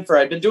have been Renfer.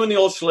 I'd been doing the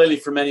old shillelagh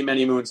for many,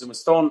 many moons and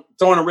was throwing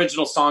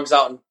original songs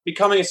out and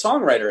becoming a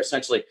songwriter,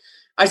 essentially.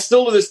 I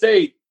still to this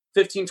day,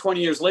 15, 20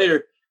 years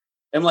later,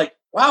 am like,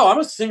 wow, I'm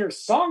a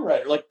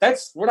singer-songwriter. Like,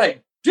 that's what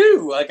I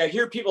do. Like, I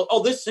hear people,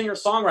 oh, this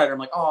singer-songwriter. I'm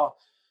like, oh,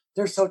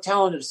 they're so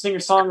talented, a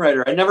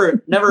singer-songwriter. I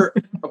never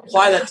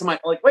apply that to my,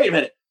 like, wait a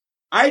minute.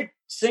 I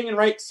sing and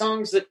write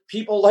songs that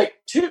people like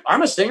too.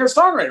 I'm a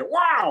singer-songwriter.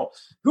 Wow,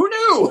 who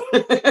knew?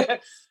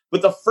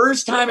 But the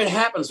first time it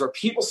happens where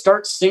people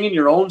start singing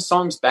your own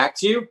songs back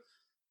to you,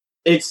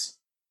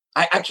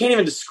 I can't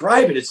even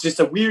describe it. It's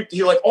just a weird,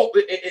 you're like, oh,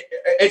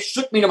 it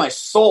shook me to my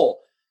soul.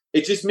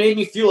 It just made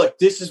me feel like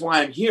this is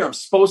why I'm here. I'm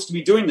supposed to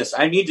be doing this.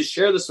 I need to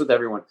share this with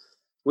everyone,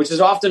 which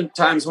is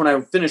oftentimes when I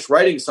finish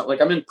writing something,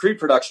 like I'm in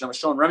pre-production, I was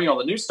showing Remy all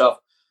the new stuff.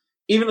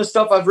 Even the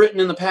stuff I've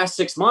written in the past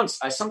 6 months,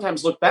 I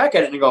sometimes look back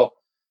at it and go,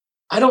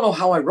 I don't know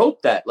how I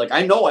wrote that. Like,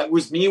 I know it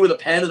was me with a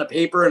pen and a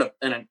paper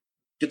and a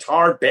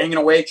guitar banging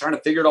away, trying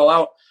to figure it all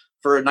out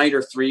for a night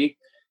or three.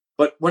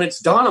 But when it's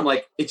done, I'm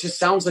like, it just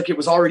sounds like it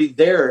was already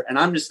there. And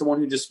I'm just the one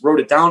who just wrote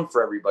it down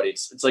for everybody.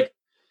 It's like,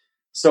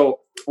 so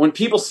when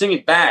people sing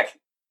it back,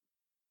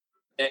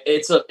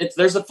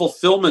 there's a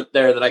fulfillment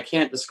there that I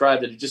can't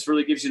describe, that it just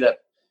really gives you that.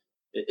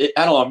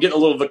 I don't know. I'm getting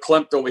a little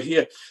verklempt over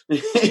here. You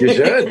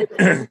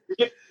should.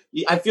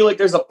 I feel like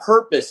there's a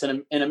purpose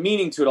and a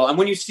meaning to it all. And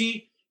when you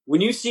see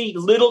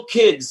little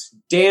kids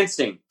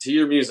dancing to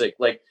your music,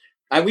 like,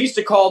 we used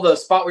to call the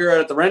spot we were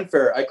at the Ren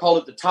Fair, I called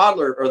it the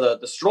toddler or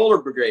the stroller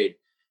brigade,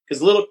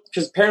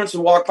 because parents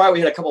would walk by. We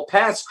had a couple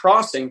paths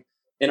crossing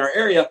in our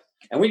area,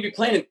 and we'd be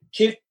playing,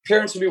 and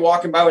parents would be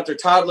walking by with their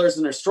toddlers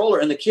and their stroller,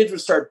 and the kids would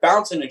start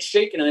bouncing and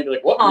shaking, and they'd be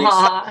like, what?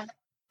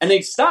 And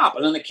they'd stop,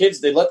 and then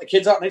they'd let the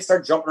kids out, and they'd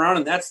start jumping around,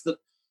 and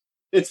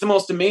it's the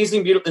most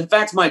amazing, beautiful. In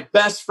fact, my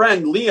best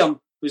friend, Liam,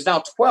 who's now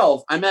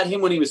 12, I met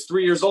him when he was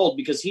 3 years old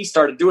because he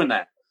started doing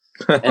that.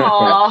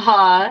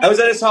 I was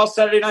at his house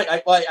Saturday night.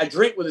 I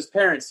drink with his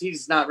parents.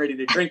 He's not ready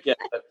to drink yet,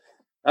 but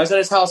I was at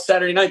his house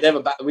Saturday night.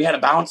 We had a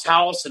bounce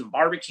house and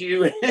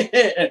barbecue.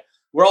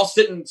 We're all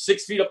sitting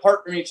 6 feet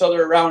apart from each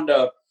other around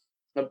a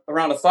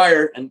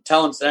fire and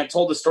telling. And I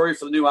told the story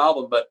for the new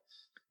album. But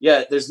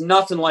yeah, there's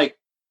nothing like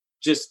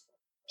just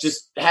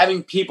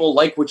having people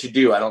like what you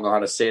do. I don't know how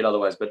to say it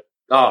otherwise, but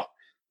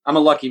I'm a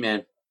lucky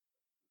man.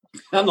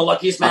 I'm the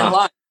luckiest man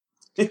alive.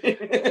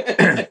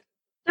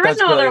 There is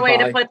no other way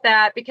to put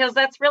that, because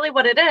that's really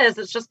what it is.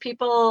 It's just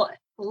people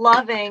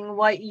loving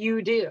what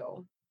you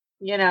do,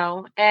 you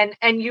know, and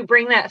you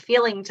bring that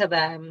feeling to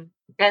them.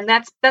 And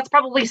that's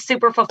probably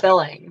super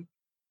fulfilling.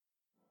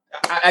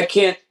 I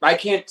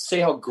can't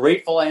say how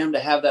grateful I am to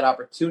have that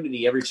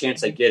opportunity every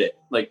chance I get it.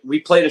 Like, we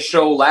played a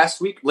show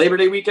last week, Labor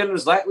Day weekend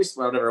was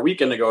a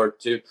weekend ago or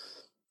two.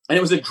 And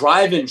it was a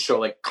drive-in show,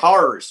 like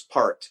cars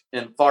parked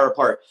and far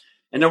apart.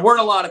 And there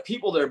weren't a lot of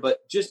people there,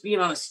 but just being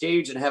on a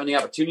stage and having the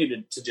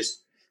opportunity to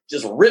just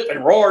rip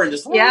and roar and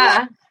just,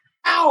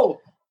 ow.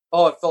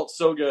 Oh, it felt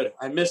so good.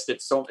 I missed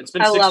it. So it's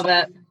been 6 love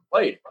months it.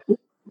 Played.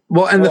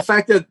 Well, and the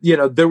fact that, you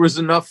know, there was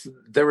enough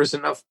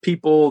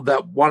people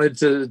that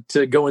wanted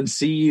to go and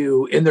see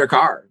you in their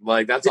car.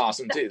 Like, that's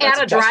awesome too. That's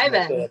at a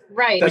drive-in.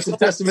 Right. That's a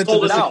testament to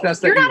the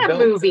success that you're not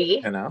built, a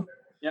movie. You know?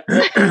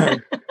 Yeah.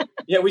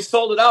 Yeah, we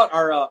sold it out.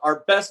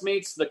 Our best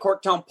mates, the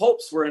Corktown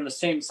Popes, were in the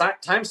same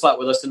time slot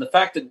with us. And the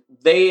fact that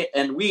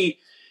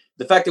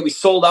the fact that we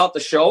sold out the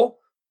show,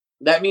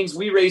 that means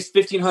we raised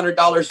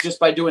 $1,500 just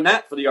by doing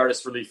that for the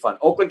Artist Relief Fund.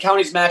 Oakland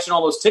County's matching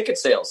all those ticket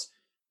sales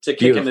to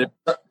kick in.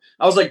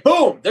 I was like,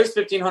 boom, there's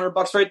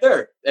 $1,500 right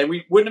there. And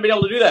we wouldn't have been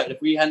able to do that if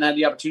we hadn't had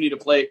the opportunity to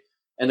play.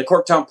 And the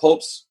Corktown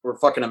Popes were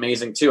fucking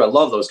amazing too. I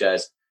love those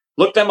guys.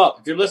 Look them up.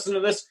 If you're listening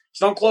to this,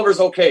 Stone Clover's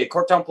okay.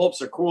 Corktown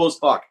Popes are cool as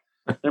fuck.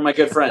 They're my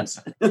good friends.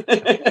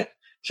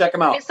 Check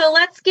them out. Okay, so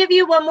let's give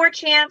you one more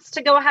chance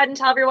to go ahead and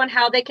tell everyone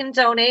how they can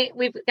donate.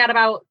 We've got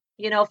about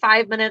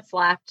 5 minutes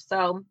left.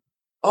 So.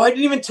 Oh, I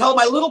didn't even tell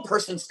my little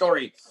person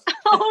story.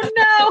 Oh,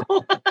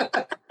 no.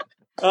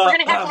 We're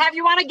going to have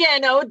you on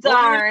again. Oh,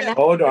 darn.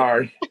 Oh,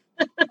 darn.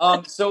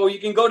 So you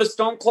can go to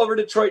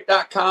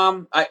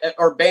stonecloverdetroit.com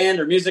or band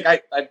or music.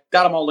 I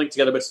got them all linked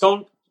together. But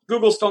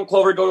Google Stone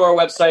Clover, go to our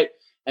website,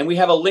 and we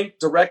have a link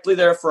directly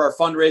there for our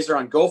fundraiser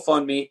on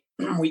GoFundMe.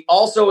 We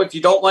also, if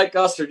you don't like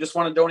us or just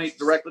want to donate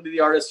directly to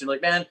the artist, you're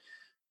like, man,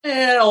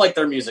 I don't like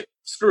their music.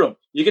 Screw them.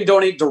 You can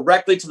donate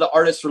directly to the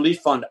Artist Relief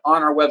Fund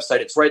on our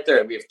website. It's right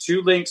there. We have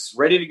 2 links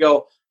ready to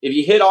go. If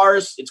you hit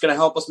ours, it's going to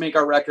help us make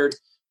our record.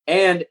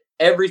 And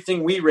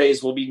everything we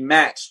raise will be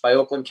matched by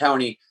Oakland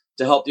County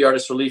to help the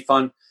Artist Relief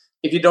Fund.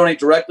 If you donate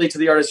directly to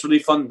the Artist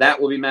Relief Fund, that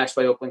will be matched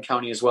by Oakland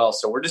County as well.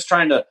 So we're just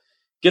trying to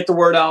get the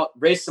word out,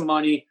 raise some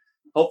money,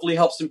 hopefully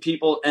help some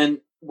people.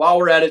 And while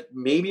we're at it,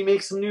 maybe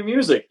make some new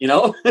music.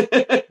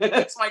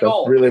 That's my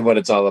goal. That's really what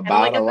it's all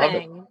about. Like I love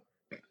it.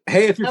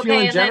 Hey, if you're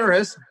feeling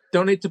generous,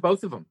 donate to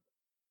both of them.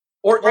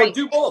 Or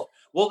do both.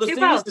 Well, the do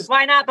thing both. is,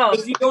 why not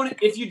both?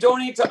 If you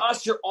donate to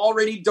us, you're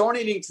already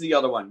donating to the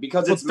other one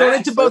because it's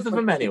donate to both of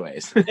them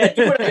anyways.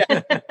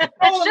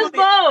 Just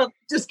both.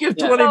 Just give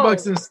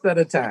 $20 instead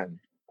of 10.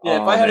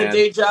 Yeah, if I had a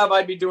day job,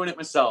 I'd be doing it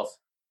myself.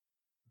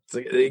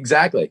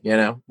 Exactly.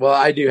 Well,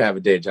 I do have a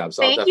day job,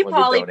 so thank you,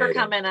 Paulie, for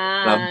coming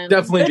on. I'll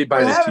definitely be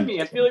buying having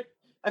me. I feel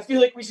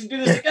like we should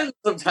do this again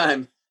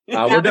sometime.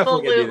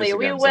 Absolutely,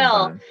 we will.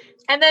 Sometime.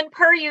 And then,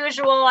 per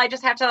usual, I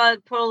just have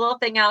to put a little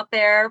thing out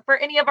there for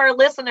any of our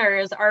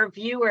listeners, our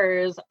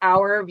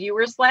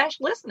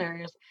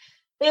viewers/listeners.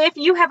 If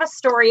you have a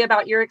story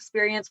about your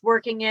experience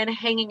working in,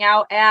 hanging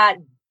out at,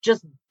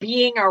 just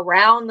being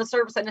around the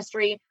service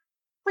industry,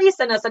 please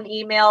send us an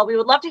email. We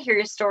would love to hear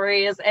your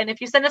stories. And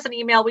if you send us an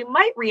email, we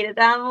might read it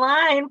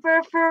online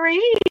for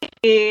free.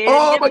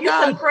 Oh my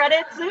God. Some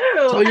credit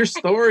too. Tell your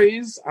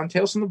stories on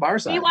Tales from the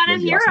Barside. We want to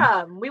hear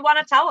them. We want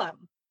to tell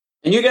them.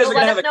 And you guys are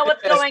let us know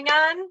what's going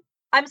on.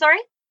 I'm sorry?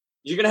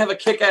 You're going to have a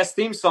kick-ass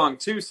theme song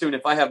too soon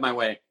if I have my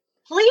way.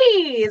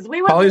 Please.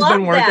 We would Paulie's love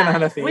been working that.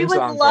 on a theme we would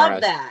song love for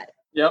us. that.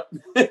 Yep.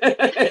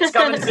 It's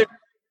coming soon.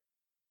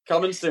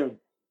 Coming soon.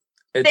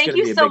 Thank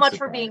you so much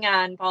for being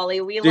on,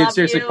 Paulie. We love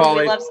you. Paulie.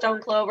 We love Stone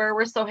Clover.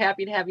 We're so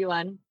happy to have you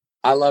on.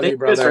 I love you,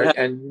 brother.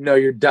 And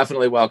you're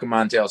definitely welcome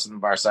on Tales from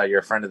the Barside. You're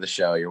a friend of the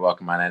show. You're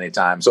welcome on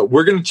anytime. So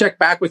we're going to check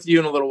back with you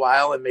in a little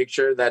while and make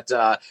sure that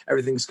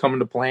everything's coming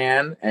to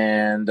plan.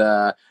 And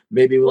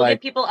maybe we'll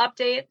give people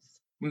updates.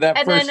 That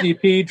and first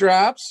EP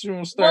drops.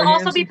 We'll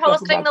also be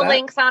posting the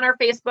links on our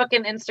Facebook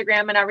and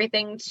Instagram and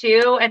everything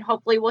too. And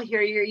hopefully we'll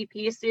hear your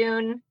EP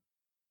soon.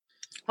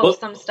 Post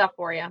some stuff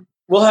for you.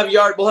 We'll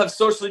have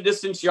socially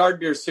distanced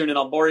yard beer soon, and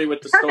I'll bore you with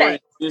the story and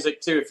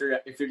music too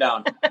if you're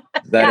down.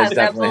 That is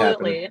definitely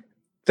happening.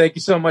 Thank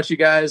you so much, you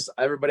guys.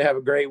 Everybody have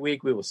a great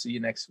week. We will see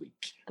you next week.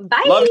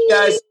 Bye. Love you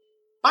guys.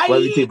 Bye.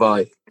 Love you too,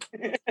 bye.